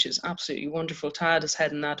containers, which is absolutely wonderful. Tad is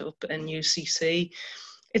heading that up in UCC.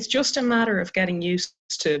 It's just a matter of getting used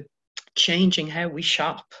to changing how we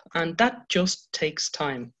shop. And that just takes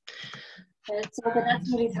time. So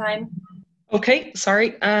that's really time. Okay,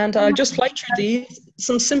 sorry, and I'll just fly through these,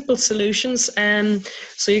 some simple solutions.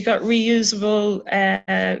 So you've got reusable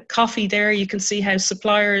coffee there. You can see how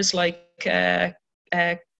suppliers like Cloud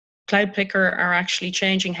Picker are actually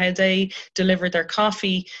changing how they deliver their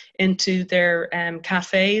coffee into their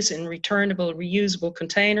cafes in returnable, reusable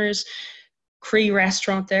containers. Cree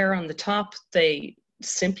Restaurant there on the top, they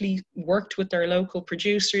simply worked with their local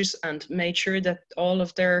producers and made sure that all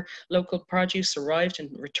of their local produce arrived in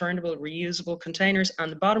returnable, reusable containers. On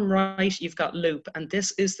the bottom right, you've got Loop, and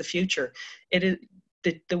this is the future. It is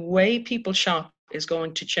the way people shop is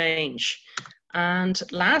going to change. And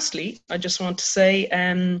lastly, I just want to say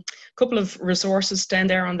a couple of resources down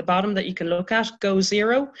there on the bottom that you can look at. Go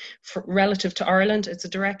Zero, relative to Ireland. It's a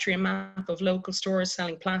directory and map of local stores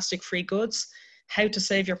selling plastic-free goods. How to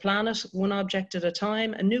Save Your Planet, One Object at a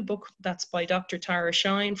Time, a new book that's by Dr. Tara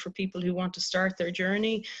Shine for people who want to start their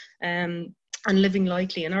journey, and Living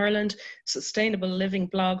Lightly in Ireland, Sustainable Living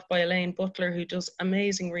blog by Elaine Butler, who does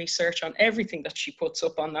amazing research on everything that she puts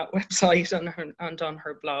up on that website and on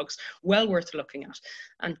her blogs. Well worth looking at.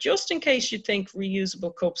 And just in case you think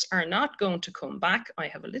reusable cups are not going to come back, I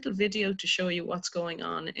have a little video to show you what's going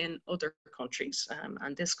on in other countries.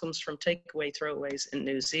 And this comes from Takeaway Throwaways in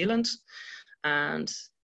New Zealand. And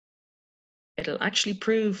it'll actually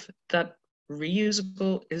prove that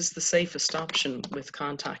reusable is the safest option with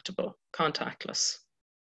contactless,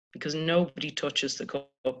 because nobody touches the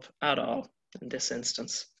cup at all in this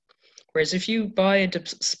instance. Whereas if you buy a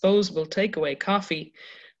disposable takeaway coffee,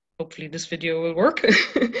 hopefully this video will work.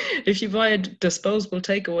 If you buy a disposable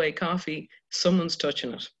takeaway coffee, someone's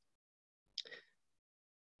touching it.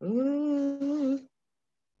 Ooh.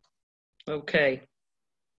 Okay.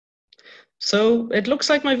 So it looks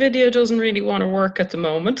like my video doesn't really want to work at the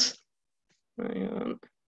moment. Hang on.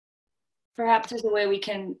 Perhaps there's a way we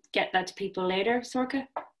can get that to people later, Sorcha?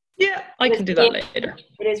 Yeah, I can do that later.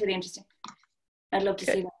 It is really interesting. I'd love to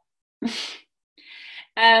see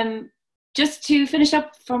that. Just to finish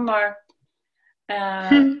up from our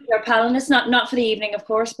panelists, not for the evening, of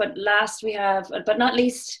course, but last we have, but not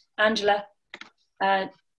least, Angela.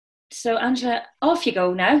 So Angela, off you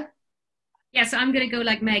go now. Yeah, so I'm going to go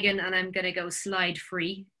like Meaghan, and I'm going to go slide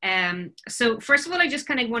free. So first of all, I just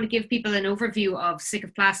kind of want to give people an overview of Sick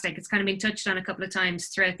of Plastic. It's kind of been touched on a couple of times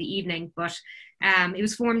throughout the evening, but it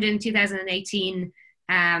was formed in 2018,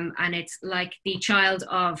 and it's like the child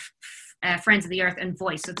of Friends of the Earth and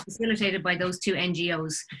Voice. So it's facilitated by those two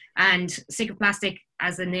NGOs. And Sick of Plastic,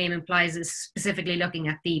 as the name implies, is specifically looking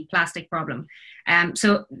at the plastic problem.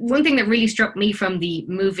 So one thing that really struck me from the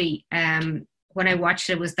movie when I watched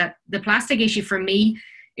it was that the plastic issue for me,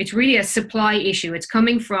 it's really a supply issue. It's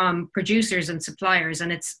coming from producers and suppliers, and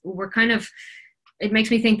it makes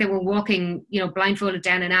me think that we're walking, blindfolded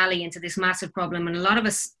down an alley into this massive problem, and a lot of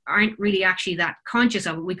us aren't really actually that conscious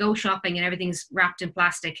of it. We go shopping and everything's wrapped in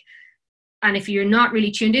plastic, and if you're not really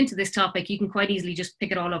tuned into this topic, you can quite easily just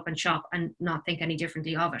pick it all up and shop and not think any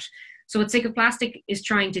differently of it. So what Sick of Plastic is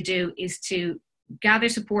trying to do is to gather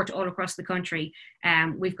support all across the country.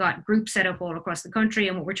 We've got groups set up all across the country,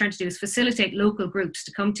 and what we're trying to do is facilitate local groups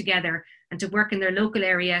to come together and to work in their local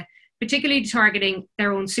area, particularly targeting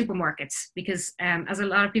their own supermarkets, because as a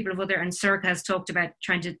lot of people and Sorcha has talked about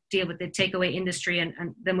trying to deal with the takeaway industry and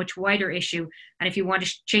the much wider issue. And if you want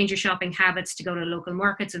to change your shopping habits to go to local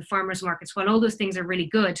markets and farmers markets, while all those things are really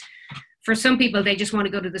good, for some people, they just want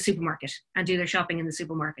to go to the supermarket and do their shopping in the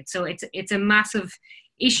supermarket. So it's a massive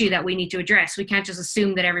issue that we need to address. We can't just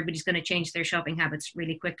assume that everybody's going to change their shopping habits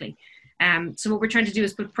really quickly. So what we're trying to do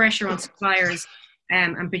is put pressure on suppliers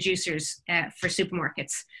and producers for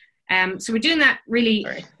supermarkets. So we're doing that really,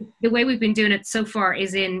 the way we've been doing it so far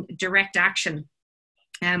is in direct action.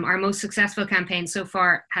 Our most successful campaign so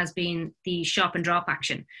far has been the shop and drop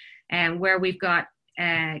action, where we've got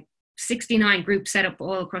 69 groups set up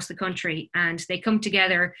all across the country, and they come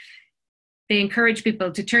together. They encourage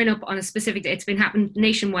people to turn up on a specific day. It's been happening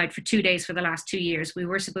nationwide for 2 days for the last 2 years. We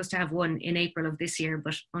were supposed to have one in April of this year,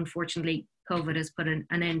 but unfortunately COVID has put an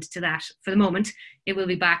end to that for the moment. It will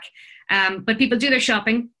be back. But people do their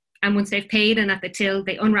shopping, and once they've paid and at the till,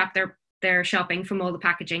 they unwrap their shopping from all the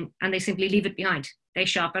packaging and they simply leave it behind. They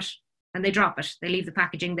shop it and they drop it. They leave the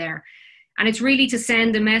packaging there. And it's really to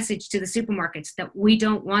send a message to the supermarkets that we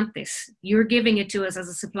don't want this. You're giving it to us as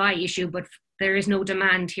a supply issue, but there is no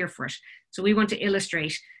demand here for it. So we want to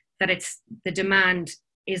illustrate that the demand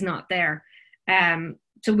is not there.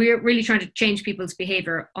 So we're really trying to change people's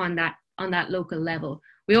behavior on that local level.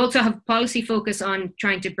 We also have policy focus on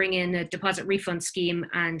trying to bring in a deposit refund scheme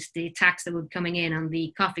and the tax that would be coming in on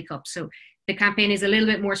the coffee cups. So the campaign is a little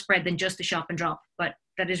bit more spread than just the shop and drop, but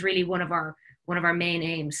that is really one of our main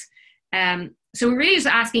aims. So we're really just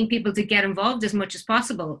asking people to get involved as much as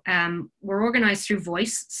possible. We're organised through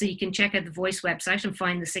Voice, so you can check out the Voice website and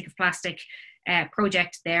find the Sick of Plastic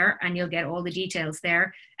project there, and you'll get all the details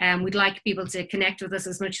there. We'd like people to connect with us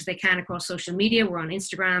as much as they can across social media. We're on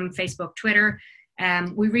Instagram, Facebook, Twitter.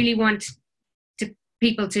 We really want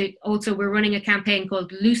people to also, we're running a campaign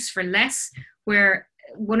called Loose for Less, where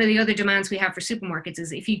one of the other demands we have for supermarkets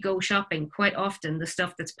is if you go shopping, quite often the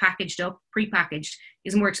stuff that's packaged up, pre-packaged,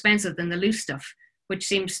 is more expensive than the loose stuff, which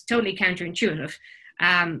seems totally counterintuitive.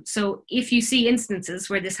 So if you see instances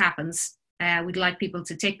where this happens, we'd like people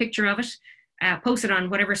to take a picture of it, post it on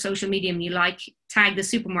whatever social medium you like, tag the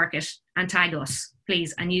supermarket and tag us,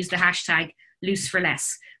 please, and use the hashtag Loose for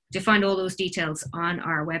Less to find all those details on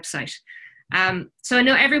our website. So I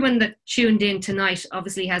know everyone that tuned in tonight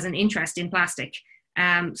obviously has an interest in plastic.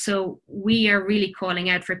 So we are really calling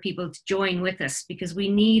out for people to join with us because we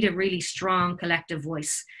need a really strong collective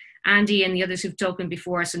voice. Andy and the others who've spoken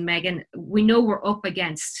before us and Meaghan, we know we're up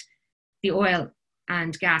against the oil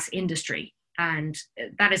and gas industry, and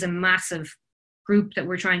that is a massive group that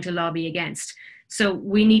we're trying to lobby against. So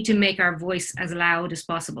we need to make our voice as loud as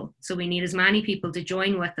possible. So we need as many people to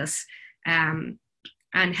join with us and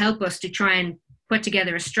help us to try and put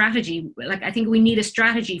together a strategy. Like, I think we need a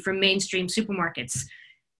strategy for mainstream supermarkets,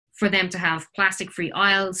 for them to have plastic-free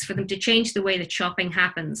aisles, for them to change the way that shopping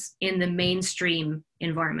happens in the mainstream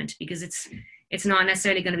environment, because it's not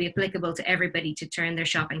necessarily going to be applicable to everybody to turn their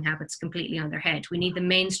shopping habits completely on their head. We need the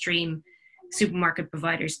mainstream supermarket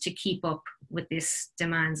providers to keep up with these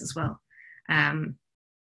demands as well.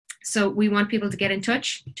 So we want people to get in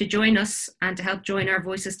touch, to join us and to help join our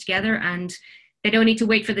voices together. And they don't need to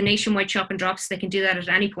wait for the nationwide shop and drops. They can do that at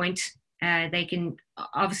any point. They can,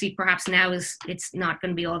 obviously, perhaps now it's not going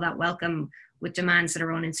to be all that welcome with demands that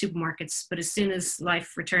are on in supermarkets, but as soon as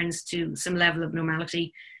life returns to some level of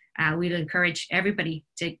normality, we'd encourage everybody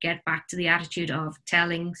to get back to the attitude of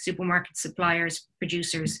telling supermarket suppliers,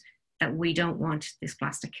 producers, that we don't want this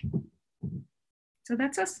plastic. So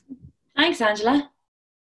that's us. Thanks, Angela.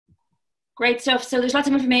 Great stuff. So there's lots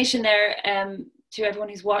of information there to everyone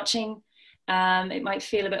who's watching. It might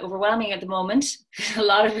feel a bit overwhelming at the moment. A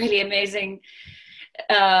lot of really amazing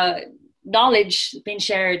knowledge being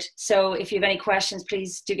shared. So if you have any questions,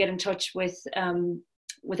 please do get in touch with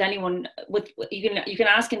anyone. You can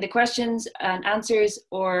ask in the questions and answers,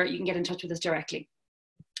 or you can get in touch with us directly.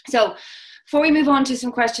 So before we move on to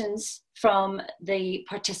some questions from the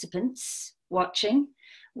participants watching,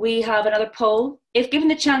 we have another poll. If given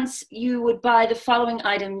the chance, you would buy the following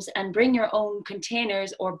items and bring your own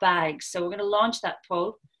containers or bags. So we're going to launch that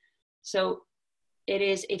poll. So it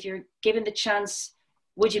is, if you're given the chance,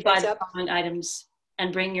 would you buy the following items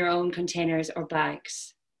and bring your own containers or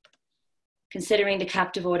bags? Considering the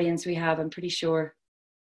captive audience we have, I'm pretty sure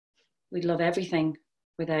we'd love everything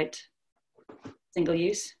without single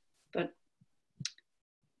use. But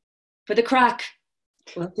for the crack,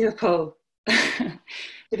 we'll do a poll.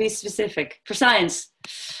 To be specific, for science.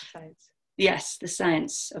 Yes, the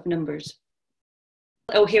science of numbers.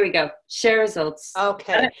 Oh, here we go. Share results.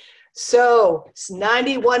 Okay. So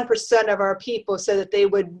 91% of our people said that they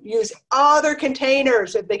would use other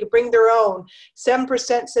containers if they could bring their own.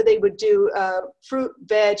 7% said they would do fruit,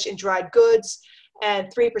 veg, and dried goods.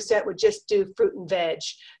 And 3% would just do fruit and veg.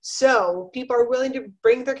 So people are willing to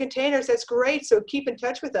bring their containers. That's great. So keep in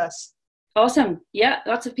touch with us. Awesome. Yeah,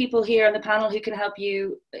 lots of people here on the panel who can help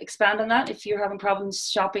you expand on that if you're having problems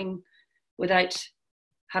shopping without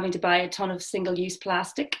having to buy a ton of single-use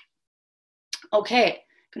plastic. Okay.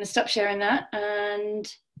 Going to stop sharing that and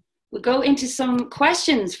we'll go into some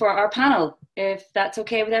questions for our panel, if that's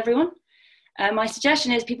okay with everyone. My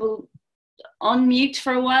suggestion is people unmute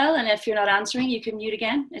for a while, and if you're not answering, you can mute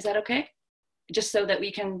again. Is that okay? Just so that we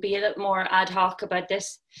can be a little more ad hoc about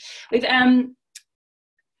this. We've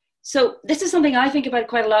so this is something I think about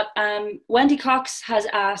quite a lot. Wendy Cox has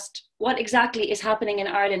asked, what exactly is happening in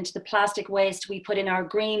Ireland to the plastic waste we put in our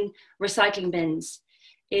green recycling bins?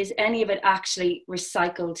 Is any of it actually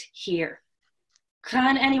recycled here?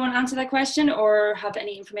 Can anyone answer that question or have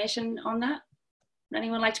any information on that? Would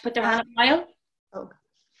anyone like to put their hand up? Niall? Oh.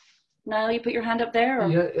 Niall, you put your hand up there? Or?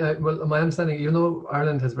 Yeah, well, my understanding, even though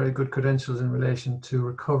Ireland has very good credentials in relation to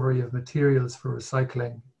recovery of materials for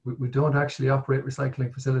recycling, we don't actually operate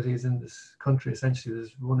recycling facilities in this country. Essentially,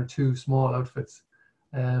 there's one or two small outfits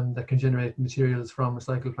that can generate materials from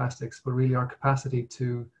recycled plastics, but really our capacity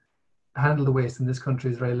to handle the waste in this country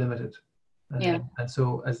is very limited. And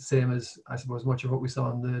so, as the same as I suppose much of what we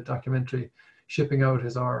saw in the documentary, shipping out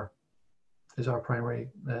is our primary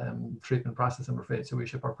treatment process, I'm afraid. So we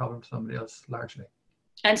ship our problem to somebody else largely.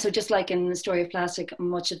 And so just like in the story of plastic,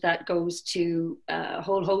 much of that goes to a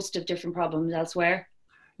whole host of different problems elsewhere.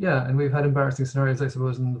 Yeah, and we've had embarrassing scenarios, I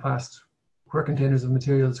suppose, in the past where containers of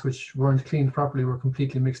materials which weren't cleaned properly, were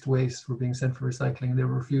completely mixed waste, were being sent for recycling, and they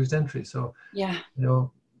were refused entry. So, you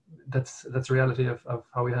know, that's the reality of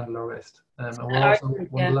how we handle our waste. And we're also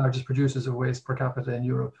one of the largest producers of waste per capita in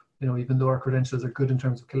Europe. You know, even though our credentials are good in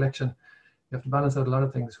terms of collection, you have to balance out a lot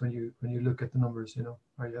of things when you look at the numbers, you know,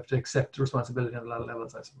 or you have to accept responsibility on a lot of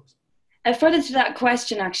levels, I suppose. Further to that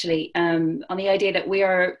question, actually, on the idea that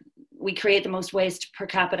we create the most waste per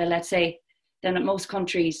capita, let's say, than most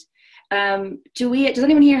countries. Does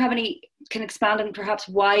anyone here have can expand on perhaps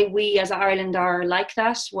why we as Ireland are like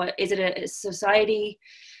that? What is it, a society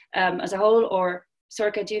as a whole, or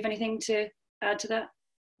Sorcha, do you have anything to add to that?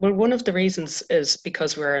 Well, one of the reasons is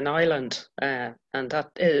because we're an island, and that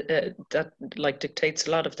like dictates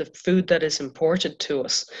a lot of the food that is imported to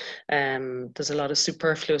us. There's a lot of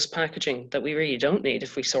superfluous packaging that we really don't need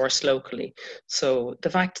if we source locally. So the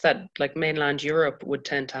fact that like mainland Europe would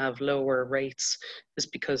tend to have lower rates is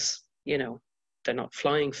because, you know, they're not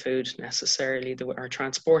flying food necessarily, they are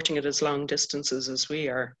transporting it as long distances as we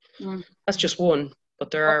are. That's just one, but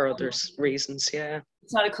there are other reasons, yeah.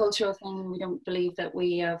 It's not a cultural thing. We don't believe that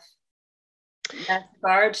we have that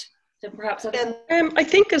regard to perhaps. I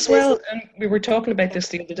think as well, and we were talking about this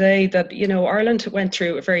the other day, that, you know, Ireland went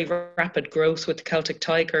through a very rapid growth with the Celtic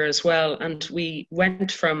Tiger as well, and we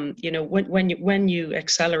went from, you know, when you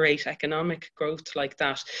accelerate economic growth like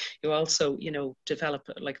that, you also, you know, develop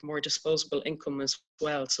like more disposable income as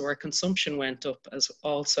well. So our consumption went up as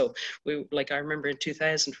also. I remember in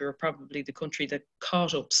 2000 we were probably the country that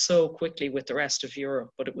caught up so quickly with the rest of Europe,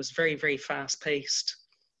 but it was very, very fast paced.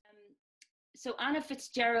 So Anna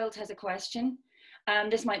Fitzgerald has a question.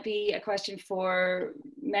 This might be a question for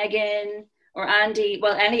Meaghan or Andy,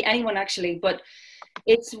 well, anyone actually, but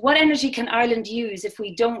it's what energy can Ireland use if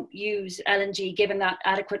we don't use LNG, given that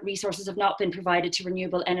adequate resources have not been provided to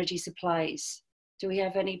renewable energy supplies? Do we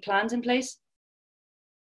have any plans in place?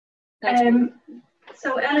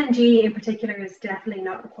 So LNG in particular is definitely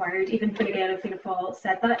not required. Even Fine Gael and Fianna Fáil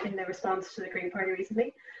said that in their response to the Green Party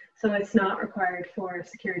recently. So it's not required for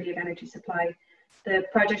security of energy supply. The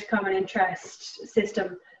Project Common Interest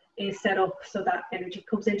system is set up so that energy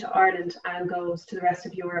comes into Ireland and goes to the rest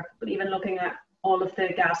of Europe. But even looking at all of the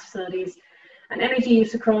gas facilities and energy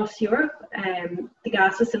use across Europe, the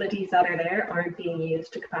gas facilities that are there aren't being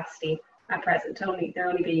used to capacity at present. They're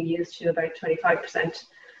only being used to about 25%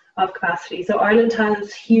 of capacity. So Ireland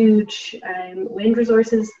has huge wind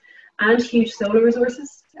resources and huge solar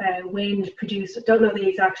resources. Wind produced, I don't know the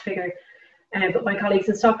exact figure, but my colleagues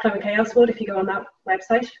in Stop Climate Chaos would, if you go on that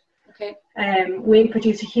website. Okay. Wind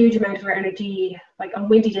produce a huge amount of our energy. Like on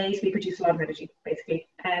windy days, we produce a lot of energy, basically.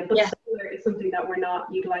 But solar is something that we're not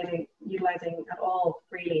utilizing at all,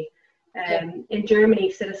 really. In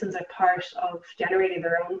Germany, citizens are part of generating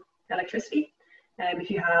their own electricity. If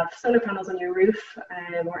you have solar panels on your roof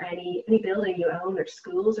or any building you own or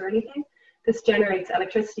schools or anything, this generates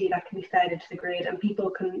electricity that can be fed into the grid, and people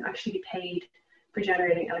can actually be paid for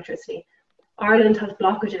generating electricity. Ireland has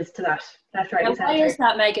blockages to that, left, right, and centre. Why is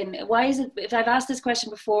that, Meaghan? Why is it, if I've asked this question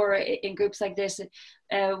before in groups like this,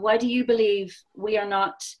 why do you believe we are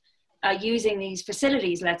not using these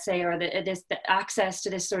facilities, let's say, or the access to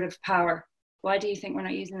this sort of power? Why do you think we're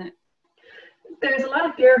not using it? There's a lot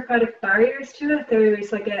of bureaucratic barriers to it.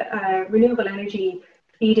 There's like a renewable energy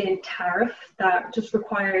feed-in tariff that just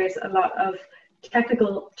requires a lot of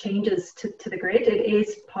technical changes to the grid. It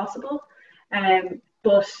is possible,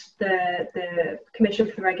 but the Commission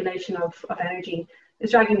for the Regulation of Energy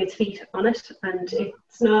is dragging its feet on it, and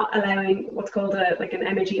it's not allowing what's called an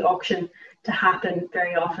energy auction to happen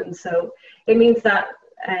very often. So it means that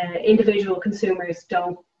individual consumers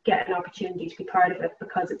don't get an opportunity to be part of it,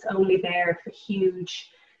 because it's only there for huge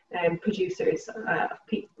producers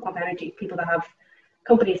of energy,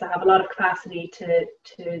 companies that have a lot of capacity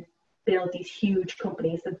to build these huge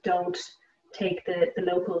companies that don't take the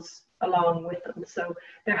locals along with them. So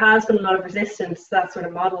there has been a lot of resistance to that sort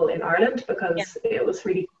of model in Ireland, because it was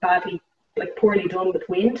really poorly done with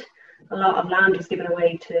wind. A lot of land was given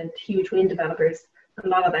away to huge wind developers, and a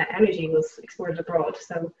lot of that energy was exported abroad.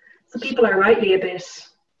 So people are rightly a bit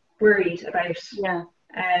worried about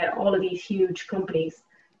all of these huge companies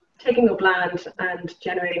taking up land and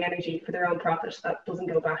generating energy for their own profit that doesn't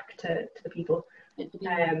go back to the people.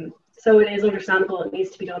 So it is understandable, it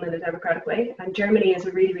needs to be done in a democratic way, and Germany is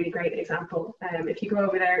a really, really great example. If you go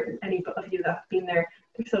over there, any of you that have been there,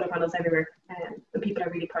 there's solar panels everywhere, and people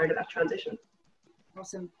are really part of that transition.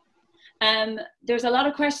 Awesome. There's a lot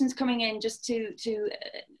of questions coming in, just to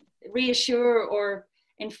reassure or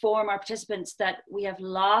inform our participants that we have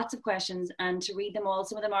lots of questions, and to read them all.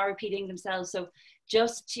 Some of them are repeating themselves, so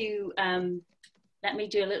just to let me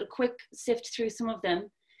do a little quick sift through some of them.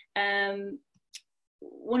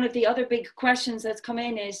 One of the other big questions that's come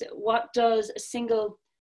in is, what does a single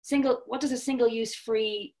use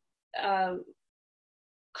free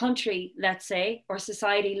country, let's say, or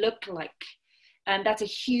society look like? And that's a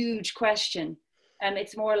huge question.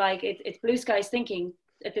 It's more like it's blue skies thinking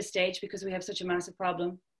at this stage, because we have such a massive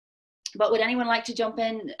problem. But would anyone like to jump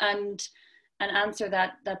in and answer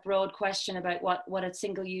that broad question about what a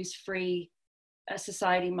single use free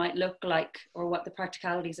society might look like, or what the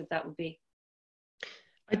practicalities of that would be?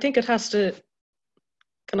 I think it has to.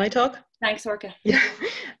 Can I talk? Thanks, Sorcha.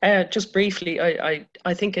 Yeah. Just briefly,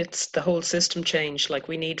 I think it's the whole system change. Like,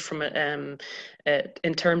 we need from in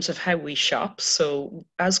terms of how we shop. So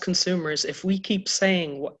as consumers, if we keep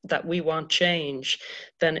saying that we want change,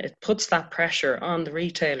 then it puts that pressure on the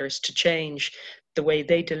retailers to change the way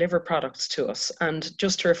they deliver products to us. And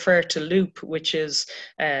just to refer to Loop, which is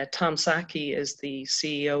Tom Saki is the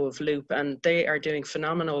CEO of Loop, and they are doing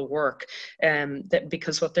phenomenal work,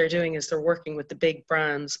 because what they're doing is they're working with the big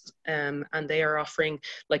brands, and they are offering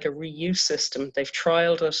like a reuse system. They've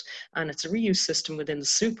trialed it, and it's a reuse system within the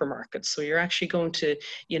supermarkets. So you're actually going to,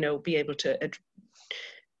 be able to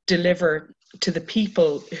deliver to the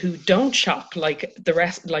people who don't shop like the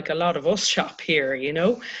rest, like a lot of us shop here,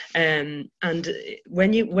 and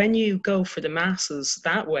when you go for the masses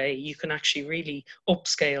that way, you can actually really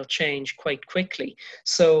upscale change quite quickly.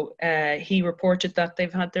 So he reported that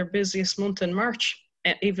they've had their busiest month in March,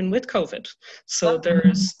 even with COVID. So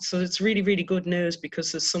it's really, really good news,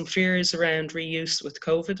 because there's some fears around reuse with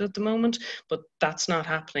COVID at the moment, but that's not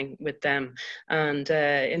happening with them. And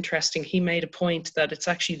interesting, he made a point that it's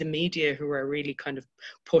actually the media who are really kind of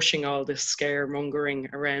pushing all this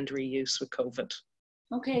scaremongering around reuse with COVID.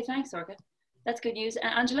 Okay, thanks, Sorcha. That's good news.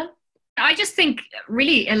 Angela? I just think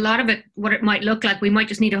really a lot of it, what it might look like, we might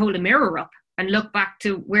just need to hold a mirror up and look back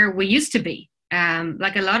to where we used to be.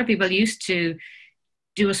 Like, a lot of people used to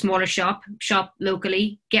do a smaller shop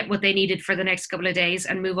locally, get what they needed for the next couple of days,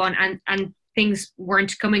 and move on. And things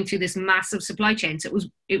weren't coming through this massive supply chain. So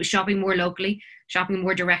it was shopping more locally, shopping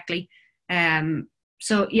more directly.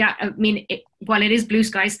 So yeah, I mean, while it is blue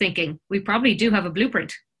skies thinking, we probably do have a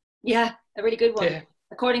blueprint. Yeah, a really good one. Yeah.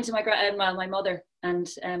 According to my mother and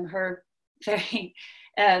her very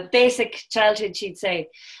basic childhood, she'd say,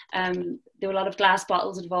 there were a lot of glass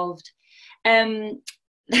bottles involved.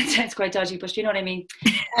 That sounds quite dodgy, but you know what I mean.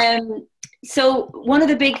 So one of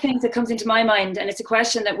the big things that comes into my mind, and it's a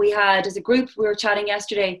question that we had as a group, we were chatting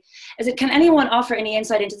yesterday, is can anyone offer any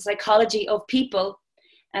insight into the psychology of people,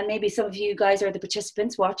 and maybe some of you guys are the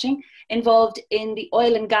participants watching, involved in the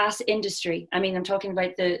oil and gas industry? I mean, I'm talking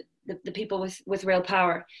about the people with real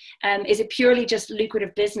power. Is it purely just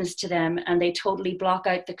lucrative business to them, and they totally block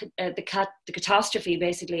out the catastrophe,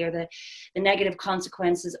 basically, or the negative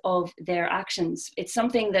consequences of their actions? It's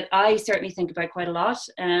something that I certainly think about quite a lot.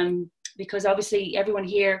 because obviously everyone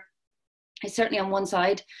here is certainly on one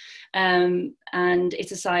side, and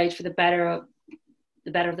it's a side for the better of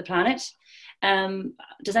the planet.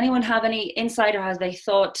 Does anyone have any insight, or has they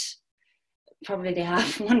thought, probably they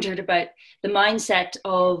have wondered about the mindset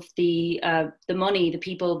of the money, the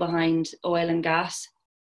people behind oil and gas,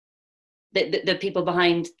 the people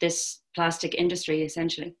behind this plastic industry,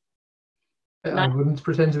 essentially? I wouldn't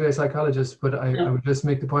pretend to be a psychologist, but I would just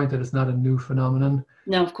make the point that it's not a new phenomenon.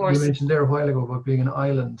 No, of course. You mentioned there a while ago about being an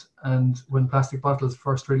island, and when plastic bottles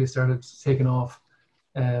first really started taking off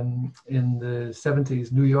in the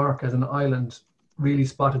 70s, New York as an island really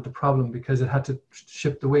spotted the problem because it had to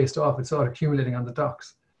ship the waste off. It saw it accumulating on the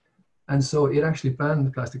docks. And so it actually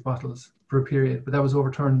banned plastic bottles for a period, but that was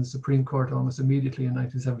overturned in the Supreme Court almost immediately in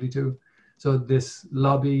 1972. So this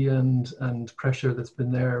lobby and pressure that's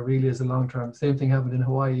been there really is a long-term. Same thing happened in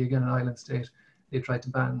Hawaii, again, an island state. They tried to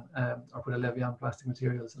ban or put a levy on plastic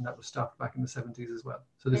materials, and that was stopped back in the 70s as well.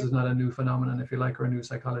 So this is not a new phenomenon, if you like, or a new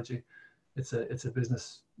psychology. It's a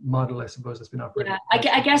business model, I suppose, that's been operating.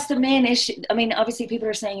 Yeah, I guess the main issue, I mean, obviously people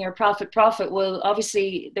are saying you're profit. Well,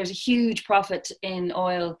 obviously there's a huge profit in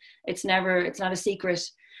oil. It's not a secret.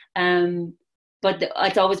 But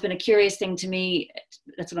it's always been a curious thing to me,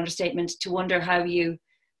 that's an understatement, to wonder how you,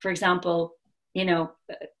 for example,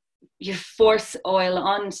 you force oil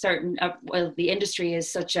on certain, well, the industry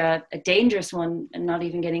is such a dangerous one, and not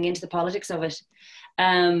even getting into the politics of it,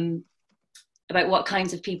 about what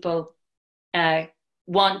kinds of people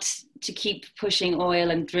want to keep pushing oil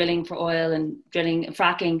and drilling for oil and drilling and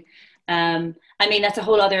fracking. I mean, that's a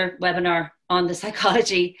whole other webinar on the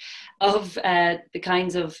psychology of the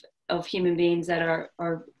kinds of human beings that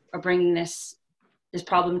are bringing this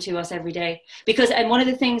problem to us every day. Because, and one of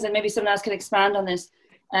the things, and maybe someone else can expand on this,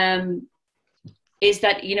 is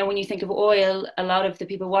that, when you think of oil, a lot of the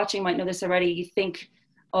people watching might know this already. You think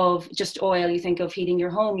of just oil, you think of heating your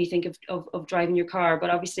home, you think of driving your car, but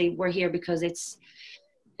obviously we're here because it's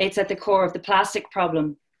at the core of the plastic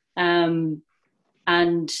problem. And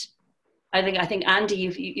I think Andy,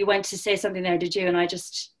 you went to say something there, did you? And I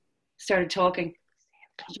just started talking.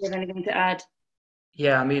 Do you have anything to add?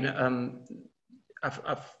 Yeah, I mean,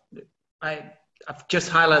 I've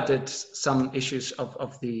just highlighted some issues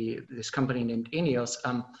of this company named Ineos.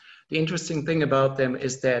 The interesting thing about them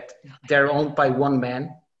is that they're owned by one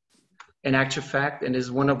man, in actual fact, and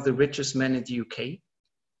is one of the richest men in the UK.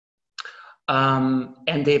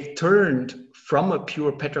 And they've turned from a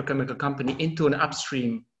pure petrochemical company into an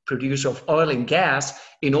upstream producer of oil and gas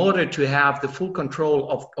in order to have the full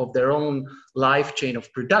control of their own life chain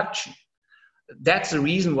of production. That's the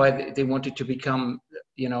reason why they wanted to become,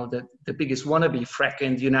 the biggest wannabe fracker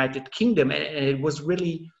in the United Kingdom. And it was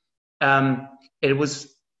really, it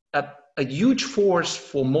was a huge force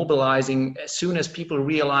for mobilizing as soon as people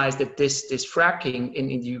realized that this fracking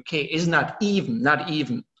in the UK is not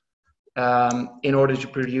even in order to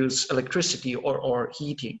produce electricity or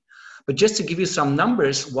heating. But just to give you some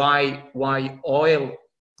numbers, why oil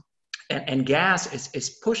and gas is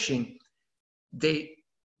pushing,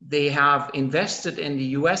 they have invested in the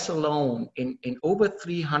US alone in over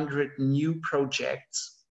 300 new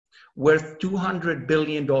projects worth $200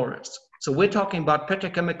 billion. So we're talking about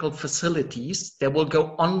petrochemical facilities that will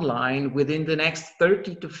go online within the next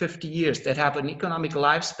 30 to 50 years, that have an economic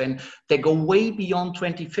lifespan that go way beyond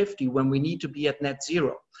 2050 when we need to be at net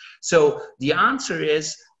zero. So the answer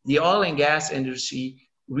is, the oil and gas industry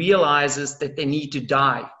realizes that they need to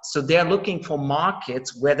die. So they're looking for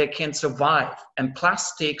markets where they can survive. And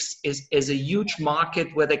plastics is a huge market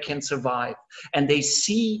where they can survive. And they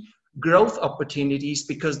see growth opportunities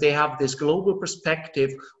because they have this global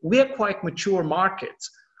perspective. We're quite mature markets,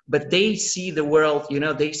 but they see the world,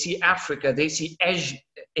 they see Africa, they see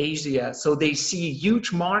Asia. So they see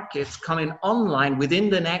huge markets coming online within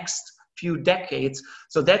the next few decades.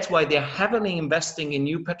 So that's why they're heavily investing in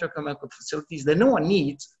new petrochemical facilities that no one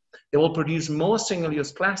needs. They will produce more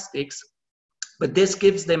single-use plastics, but this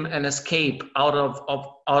gives them an escape out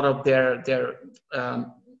of their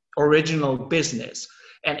original business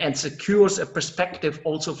and secures a perspective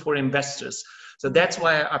also for investors. So that's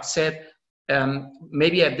why I've said,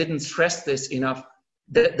 maybe I didn't stress this enough,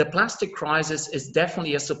 the plastic crisis is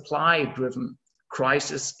definitely a supply-driven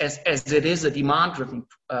crisis as it is a demand-driven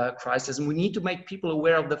crisis. And we need to make people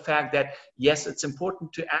aware of the fact that, yes, it's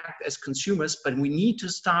important to act as consumers, but we need to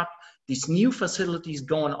stop these new facilities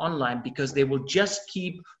going online because they will just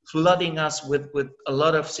keep flooding us with a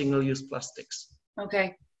lot of single-use plastics.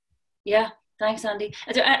 Okay. Yeah. Thanks, Andy.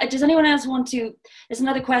 Does anyone else want to, there's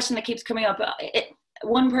another question that keeps coming up.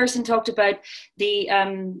 one person talked about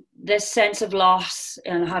the sense of loss,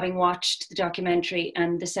 having watched the documentary,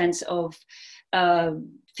 and the sense of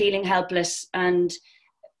feeling helpless. And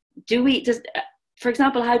for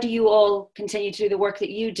example, how do you all continue to do the work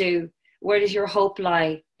that you do? Where does your hope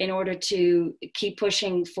lie in order to keep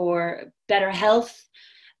pushing for better health,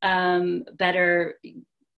 better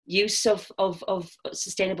use of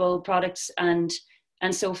sustainable products, and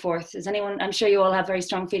so forth? Does anyone, I'm sure you all have very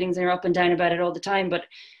strong feelings and you're up and down about it all the time, but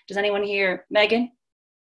does anyone here? Meaghan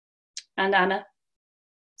and Anna?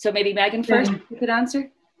 So maybe Meaghan first, you could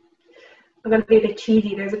answer. I'm going to be a bit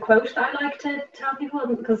cheesy. There's a quote that I like to tell people,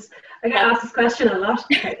 because I get asked this question a lot.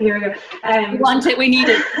 Okay, here we go. We want it, we need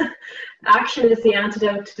it. Action is the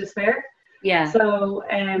antidote to despair. Yeah. So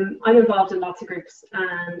I'm involved in lots of groups,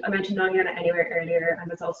 and I mentioned Not Yet Anywhere earlier, and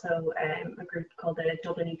there's also a group called the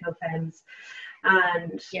Dublin Eco Femmes,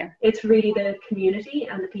 and it's really the community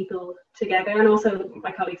and the people together, and also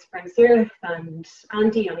my colleagues Frank Zurich and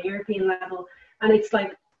Andy on a European level, and it's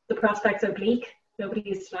like the prospects are bleak, nobody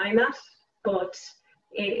is denying that, but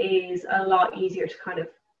it is a lot easier to kind of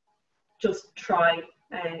just try,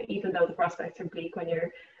 even though the prospects are bleak when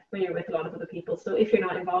you're with a lot of other people. So if you're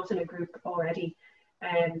not involved in a group already,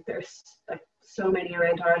 there's like so many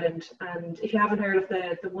around Ireland. And if you haven't heard of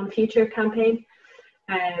the One Future campaign,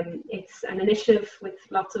 it's an initiative with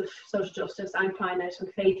lots of social justice and climate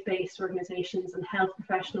and faith-based organisations and health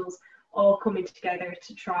professionals all coming together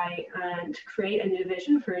to try and create a new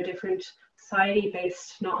vision for a different society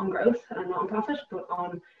based not on growth and not on profit, but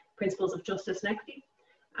on principles of justice and equity.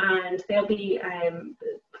 And they'll be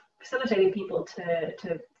facilitating people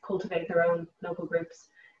to cultivate their own local groups.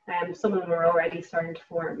 Some of them are already starting to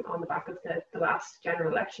form on the back of the last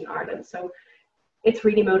general election in Ireland. So it's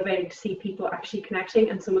really motivating to see people actually connecting,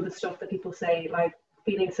 and some of the stuff that people say, like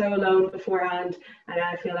feeling so alone beforehand, and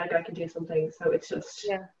I feel like I can do something. So it's just,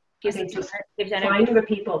 I think just find other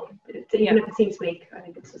people, even if it seems bleak. I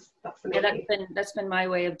think it's just, that's the main thing. That's been my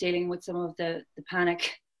way of dealing with some of the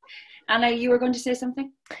panic. Anna, you were going to say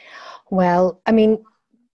something? Well, I mean,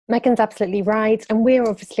 Meaghan's absolutely right, and we're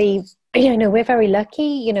obviously, we're very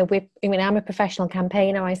lucky. I'm a professional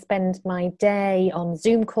campaigner. I spend my day on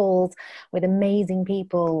Zoom calls with amazing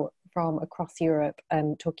people from across Europe,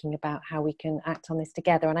 talking about how we can act on this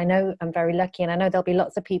together. And I know I'm very lucky, and I know there'll be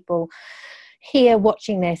lots of people here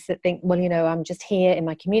watching this that think, well, I'm just here in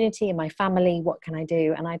my community, in my family, what can I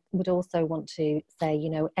do? And I would also want to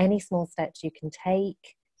say, any small steps you can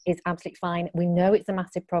take is absolutely fine. We know it's a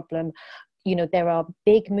massive problem. There are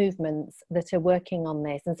big movements that are working on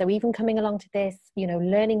this. And so even coming along to this,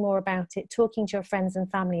 learning more about it, talking to your friends and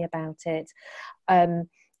family about it,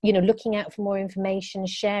 looking out for more information,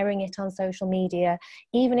 sharing it on social media,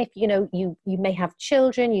 even if, you may have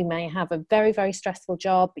children, you may have a very, very stressful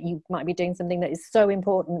job, you might be doing something that is so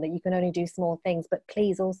important that you can only do small things, but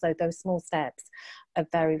please also those small steps are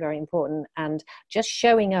very, very important. And just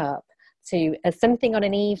showing up to something on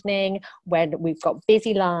an evening when we've got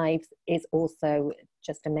busy lives is also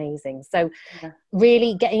just amazing. So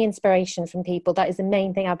really getting inspiration from people, that is the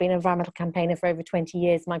main thing. I've been an environmental campaigner for over 20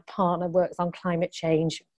 years. My partner works on climate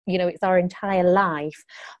change. It's our entire life,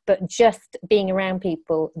 but just being around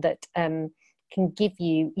people that can give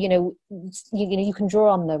you, you can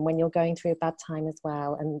draw on them when you're going through a bad time as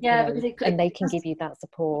well, and and they can give you that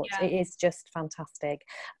support. It is just fantastic.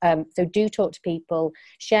 So do talk to people,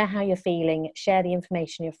 share how you're feeling, share the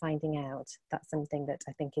information you're finding out. That's something that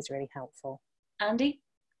I think is really helpful. Andy?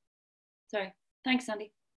 Sorry. Thanks,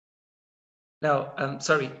 Andy. No,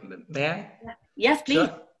 sorry, may I? Yes, please.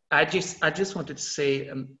 Sure. I just wanted to say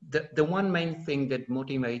the one main thing that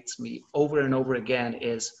motivates me over and over again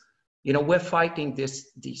is, we're fighting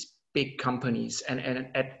these big companies, and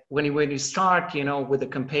when you start, with a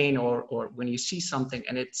campaign or when you see something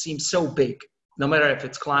and it seems so big, no matter if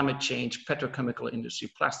it's climate change, petrochemical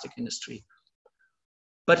industry, plastic industry.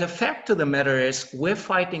 But the fact of the matter is we're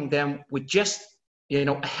fighting them with just,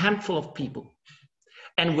 a handful of people,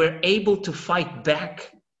 and we're able to fight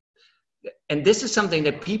back. And this is something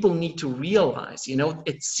that people need to realize,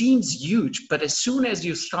 it seems huge, but as soon as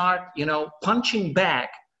you start, punching back,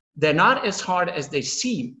 they're not as hard as they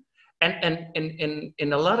seem. And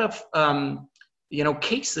in a lot of,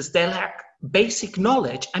 cases, they lack basic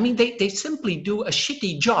knowledge. I mean, they simply do a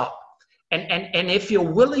shitty job. And if you're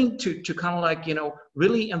willing to kind of like,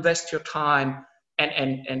 really invest your time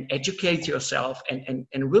and educate yourself and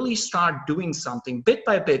really start doing something bit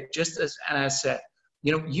by bit, just as Anna said,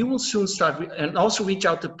 you will soon start, and also reach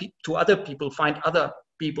out to other people, find other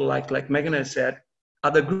people like Meaghan has said,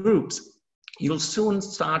 other groups. you'll soon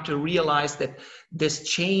start to realize that this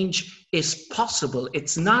change is possible.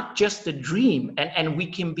 It's not just a dream, and we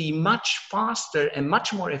can be much faster and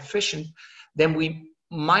much more efficient than we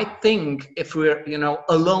might think if we're, you know,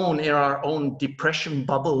 alone in our own depression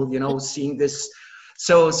bubble, you know, seeing this.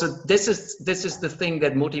 So this is the thing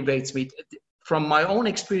that motivates me. From my own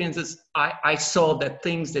experiences, I saw that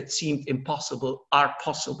things that seemed impossible are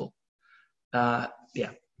possible.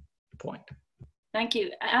 Yeah, point. Thank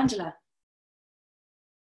you. Angela.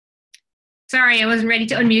 Sorry, I wasn't ready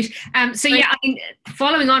to unmute. So yeah, I mean,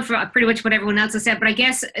 following on from pretty much what everyone else has said, but I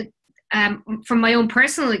guess from my own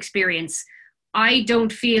personal experience, I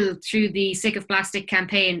don't feel through the Sick of Plastic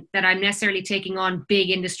campaign that I'm necessarily taking on big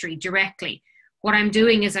industry directly. What I'm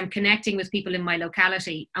doing is I'm connecting with people in my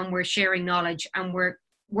locality, and we're sharing knowledge, and we're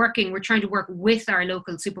trying to work with our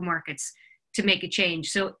local supermarkets to make a change.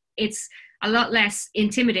 So it's a lot less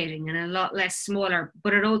intimidating and a lot less smaller,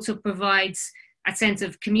 but it also provides a sense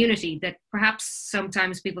of community that perhaps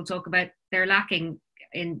sometimes people talk about they're lacking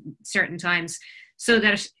in certain times. So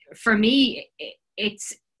that for me,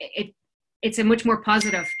 it's a much more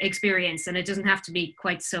positive experience, and it doesn't have to be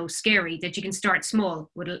quite so scary, that you can start small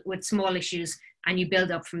with small issues and you build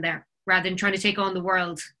up from there rather than trying to take on the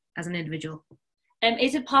world as an individual.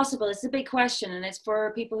 Is it possible, it's a big question, and it's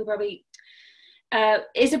for people who probably,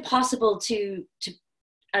 is it possible to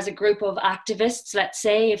as a group of activists, let's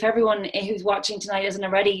say, if everyone who's watching tonight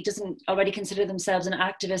doesn't already consider themselves an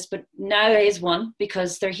activist, but now is one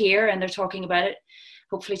because they're here and they're talking about it,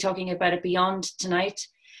 hopefully talking about it beyond tonight.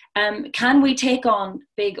 Can we take on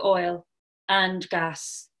big oil and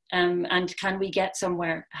gas? And can we get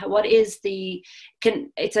somewhere? What is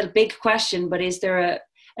it's a big question, but is there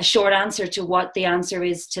a short answer to what the answer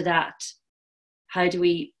is to that? How do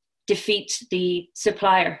we defeat the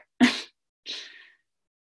supplier?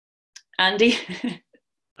 Andy?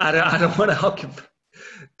 I don't want to occupy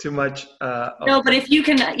too much. No, but if you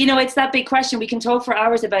can, you know, it's that big question. We can talk for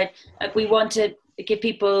hours about, we want to give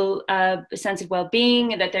people a sense of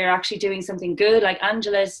well-being and that they're actually doing something good, like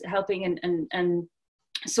Angela's helping and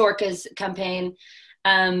Sorcha's campaign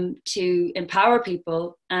to empower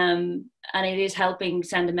people, and it is helping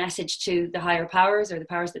send a message to the higher powers or the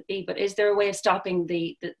powers that be. But is there a way of stopping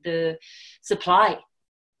the supply?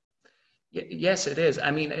 Yes, it is. I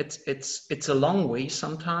mean, it's a long way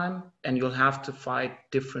sometime, and you'll have to fight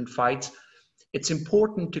different fights. It's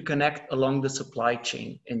important to connect along the supply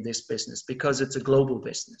chain in this business because it's a global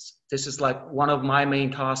business. This is like one of my main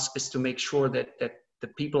tasks is to make sure that the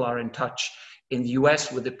people are in touch in the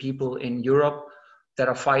US with the people in Europe that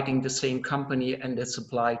are fighting the same company and the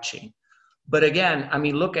supply chain. But again, I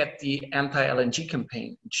mean, look at the anti-LNG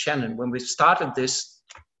campaign in Shannon. When we started this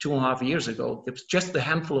 2.5 years ago, there was just a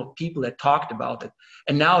handful of people that talked about it.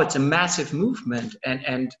 And now it's a massive movement,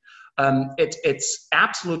 and it's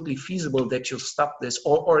absolutely feasible that you'll stop this,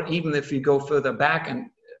 or even if you go further back, and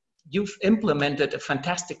you've implemented a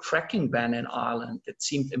fantastic fracking ban in Ireland that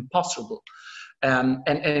seemed impossible.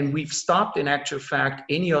 And we've stopped, in actual fact,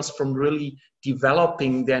 INEOS from really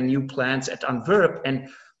developing their new plants at Antwerp. And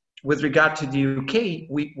with regard to the UK,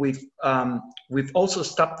 we've also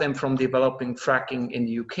stopped them from developing fracking in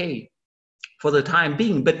the UK for the time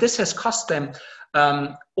being. But this has cost them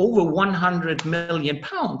over 100 million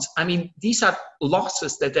pounds. I mean, these are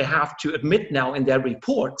losses that they have to admit now in their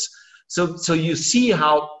reports. So you see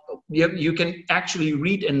how you can actually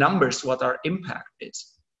read in numbers what our impact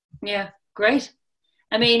is. Yeah, great.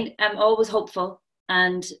 I mean, I'm always hopeful.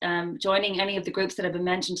 And joining any of the groups that have been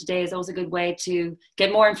mentioned today is always a good way to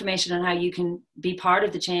get more information on how you can be part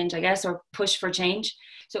of the change, I guess, or push for change.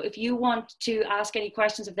 So if you want to ask any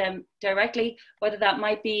questions of them directly, whether that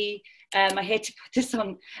might be, I hate to put this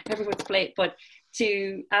on everyone's plate, but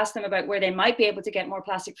to ask them about where they might be able to get more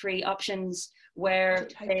plastic-free options, where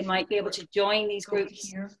they might be able to join these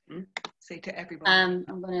groups. Say to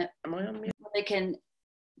everybody. They can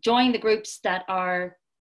join the groups that are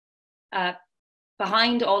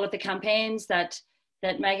behind all of the campaigns that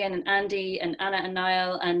Meaghan and Andy and Anna and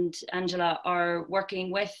Niall and Angela are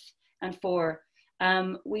working with and for.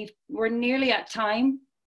 We're nearly at time.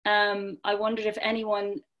 I wondered if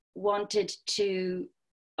anyone wanted to,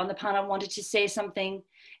 on the panel, wanted to say something.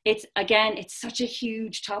 It's such a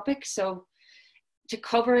huge topic, so to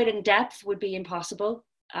cover it in depth would be impossible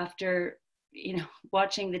after, you know,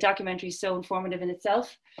 watching the documentary is so informative in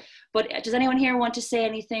itself. But does anyone here want to say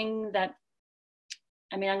anything that,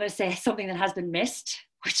 I mean, I'm going to say something that has been missed,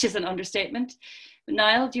 which is an understatement. But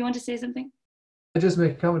Niall, do you want to say something? I just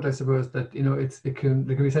make a comment, I suppose, that, you know, there can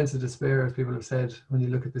be a sense of despair, as people have said, when you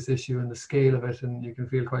look at this issue and the scale of it, and you can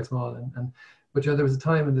feel quite small. And But there was a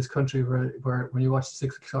time in this country where when you watched the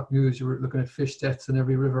 6 o'clock news, you were looking at fish deaths in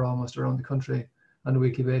every river almost around the country on a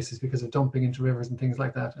weekly basis because of dumping into rivers and things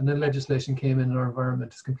like that. And then legislation came in and our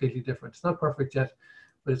environment is completely different. It's not perfect yet,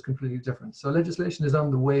 but it's completely different. So legislation is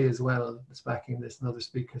on the way as well. It's backing this, and other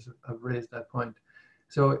speakers have raised that point.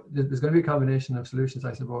 So there's going to be a combination of solutions,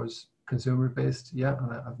 I suppose, consumer-based, yeah,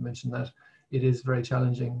 and I've mentioned that. It is very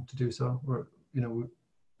challenging to do so.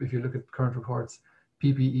 If you look at current reports,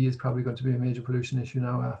 PPE is probably going to be a major pollution issue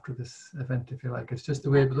now after this event, if you like. It's just the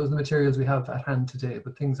way, but those are the materials we have at hand today,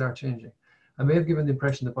 but things are changing. I may have given the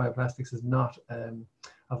impression that bioplastics is not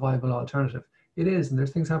a viable alternative. It is, and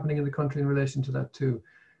there's things happening in the country in relation to that too.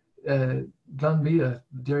 Glanbia,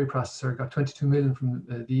 the dairy processor, got 22 million from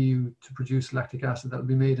the EU to produce lactic acid that will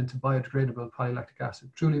be made into biodegradable polylactic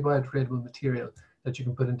acid, truly biodegradable material that you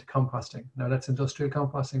can put into composting. Now that's industrial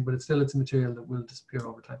composting, but it's a material that will disappear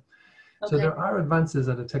over time. Okay. So there are advances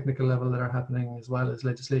at a technical level that are happening, as well as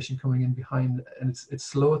legislation coming in behind, and it's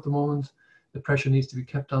slow at the moment. The pressure needs to be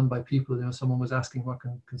kept on by people. Someone was asking what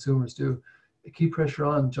can consumers do. Keep pressure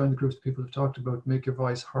on, join the groups people have talked about, make your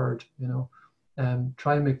voice heard,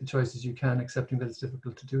 try and make the choices you can, accepting that it's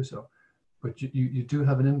difficult to do so. But you do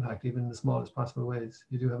have an impact, even in the smallest possible ways.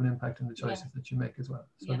 You do have an impact in the choices that you make as well.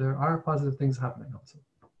 So there are positive things happening also.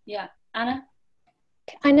 Yeah. Anna?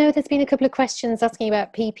 I know there's been a couple of questions asking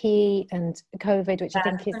about PPE and COVID, which I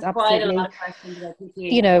think is absolutely,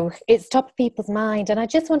 it's top of people's mind. And I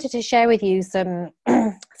just wanted to share with you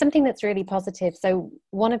something that's really positive. So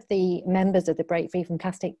one of the members of the Break Free from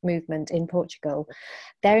Plastic movement in Portugal,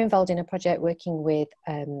 they're involved in a project working with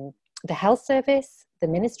the health service, the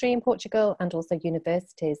ministry in Portugal, and also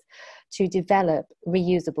universities to develop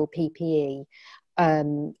reusable PPE,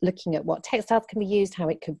 looking at what textiles can be used, how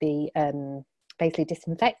it could be basically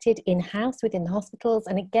disinfected in-house within the hospitals.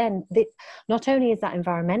 And again, not only is that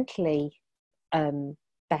environmentally better,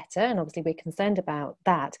 and obviously we're concerned about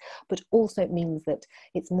that, but also it means that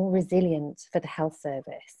it's more resilient for the health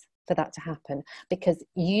service for that to happen, because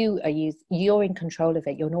you're in control of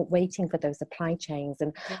it. You're not waiting for those supply chains.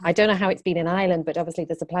 And I don't know how it's been in Ireland, but obviously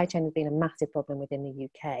the supply chain has been a massive problem within the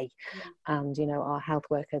UK. And our health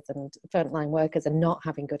workers and frontline workers are not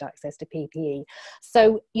having good access to PPE.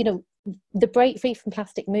 So the Break Free from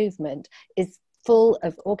Plastic movement is full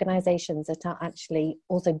of organisations that are actually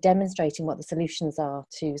also demonstrating what the solutions are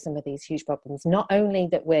to some of these huge problems. Not only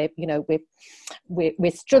that we're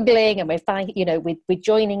struggling and we're fighting, we're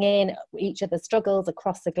joining in each other's struggles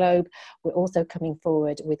across the globe, we're also coming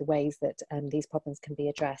forward with ways that these problems can be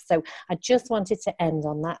addressed. So I just wanted to end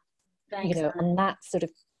on that, on that sort of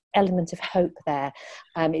element of hope there.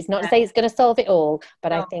 It's not to say it's going to solve it all,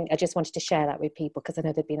 but I think I just wanted to share that with people, because I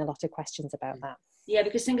know there've been a lot of questions about that. Yeah,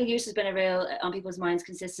 because single use has been a real on people's minds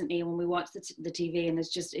consistently when we watch the TV, and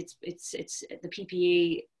it's the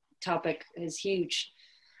PPE topic is huge,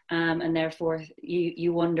 and therefore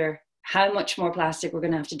you wonder how much more plastic we're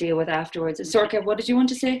going to have to deal with afterwards. Sorcha, what did you want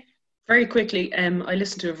to say? Very quickly, I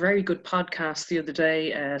listened to a very good podcast the other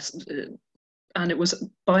day, and it was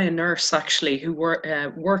by a nurse actually who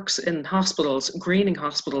works in hospitals, greening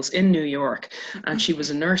hospitals in New York. And she was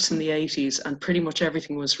a nurse in the 80s, and pretty much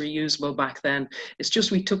everything was reusable back then. It's just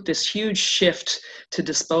we took this huge shift to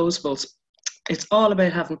disposables. It's all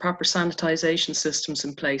about having proper sanitization systems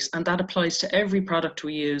in place, and that applies to every product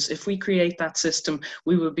we use. If we create that system,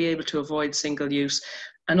 we will be able to avoid single use.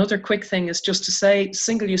 Another quick thing is just to say,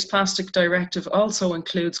 Single-Use Plastic Directive also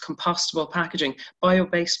includes compostable packaging,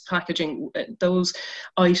 bio-based packaging. Those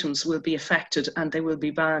items will be affected and they will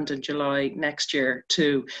be banned in July next year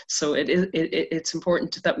too. So it's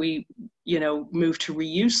important that we move to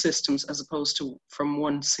reuse systems as opposed to from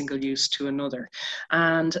one single use to another.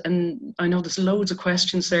 And I know there's loads of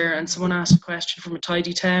questions there, and someone asked a question from a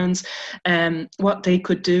Tidy Towns, what they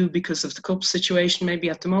could do because of the cup situation maybe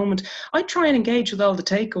at the moment. I try and engage with all the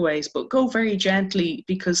takeaways, but go very gently,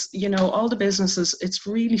 because all the businesses, it's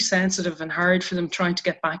really sensitive and hard for them trying to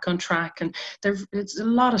get back on track, and it's a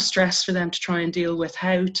lot of stress for them to try and deal with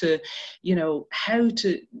how to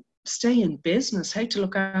stay in business, how to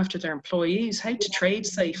look after their employees, how to trade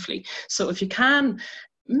safely. So if you can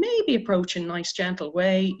maybe approach in a nice, gentle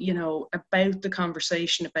way, about the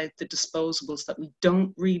conversation about the disposables that we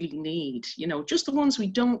don't really need, just the ones we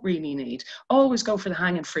don't really need. Always go for the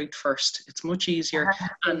hanging fruit first. It's much easier.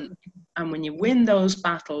 And when you win those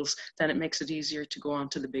battles, then it makes it easier to go on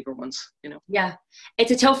to the bigger ones, Yeah,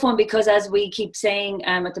 it's a tough one, because as we keep saying,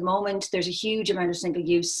 at the moment, there's a huge amount of single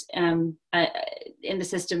use in the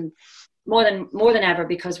system. More than ever,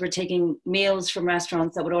 because we're taking meals from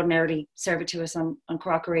restaurants that would ordinarily serve it to us on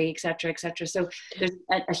crockery, etc., etc. So there's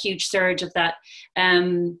a huge surge of that.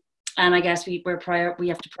 I guess we have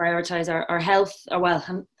to prioritize our health. Or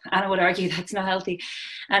well, Anna would argue that's not healthy,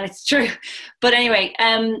 and it's true. But anyway,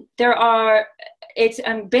 it's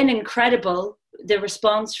been incredible, the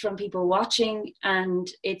response from people watching, and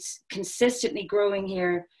it's consistently growing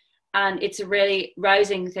here. And it's a really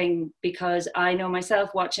rousing thing, because I know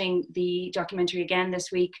myself, watching the documentary again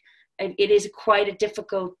this week, it is quite a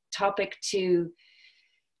difficult topic to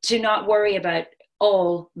not worry about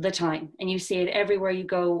all the time. And you see it everywhere you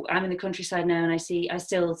go. I'm in the countryside now, and I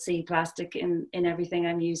still see plastic in everything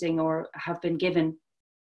I'm using or have been given.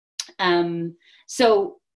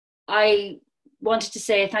 So I wanted to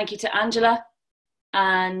say thank you to Angela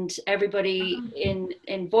and everybody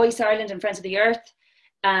in Voice Ireland and Friends of the Earth,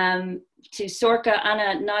 to Sorcha,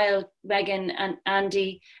 Anna, Niall, Meaghan and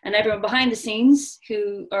Andy, and everyone behind the scenes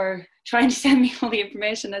who are trying to send me all the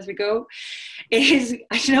information as we go. I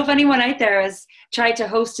don't know if anyone out there has tried to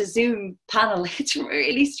host a Zoom panel. It's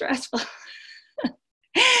really stressful.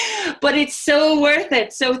 But it's so worth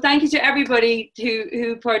it. So thank you to everybody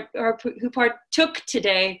who partook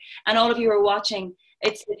today, and all of you who are watching.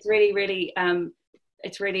 It's really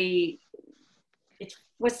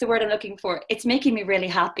what's the word I'm looking for? It's making me really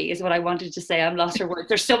happy is what I wanted to say. I'm lost for words.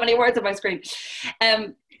 There's so many words on my screen.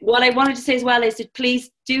 What I wanted to say as well is that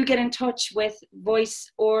please do get in touch with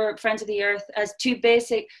Voice or Friends of the Earth as two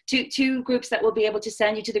groups that will be able to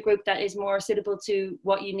send you to the group that is more suitable to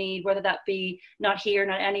what you need, whether that be Not Here,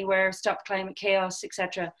 Not Anywhere, Stop Climate Chaos,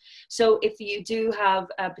 etc. So if you do have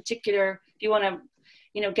a particular, if you want to,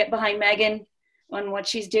 get behind Meaghan on what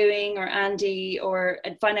she's doing, or Andy, or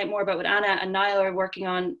find out more about what Anna and Niall are working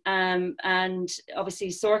on. And obviously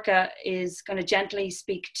Sorcha is going to gently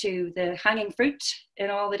speak to the hanging fruit in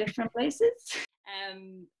all the different places.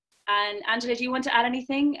 And Angela, do you want to add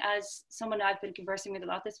anything as someone I've been conversing with a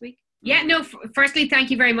lot this week? Yeah, no, firstly,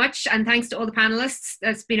 thank you very much. And thanks to all the panelists.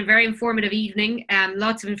 That's been a very informative evening.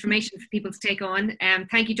 Lots of information for people to take on.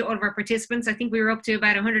 Thank you to all of our participants. I think we were up to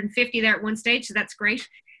about 150 there at one stage, so that's great.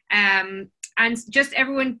 And just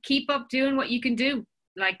everyone keep up doing what you can do,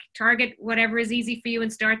 like target whatever is easy for you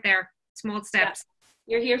and start there, small steps.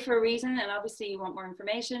 Yeah. You're here for a reason, and obviously you want more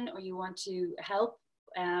information, or you want to help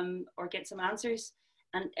or get some answers.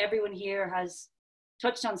 And everyone here has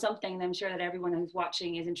touched on something that I'm sure that everyone who's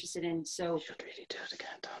watching is interested in. So you should really do it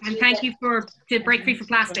again. And thank you to Break Free for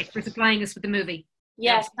Plastic for supplying us with the movie.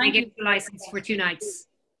 Yes, thank you. The license for 2 nights.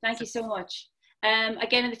 Thank you so much.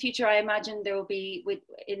 Again, in the future, I imagine there will be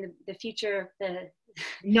the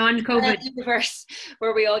non-COVID universe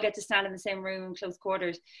where we all get to stand in the same room in close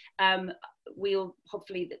quarters. We'll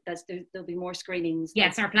hopefully there'll be more screenings.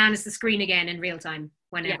 Yes, our plan is to screen again in real time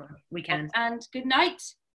whenever we can. And good night.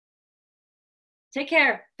 Take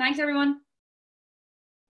care. Thanks, everyone.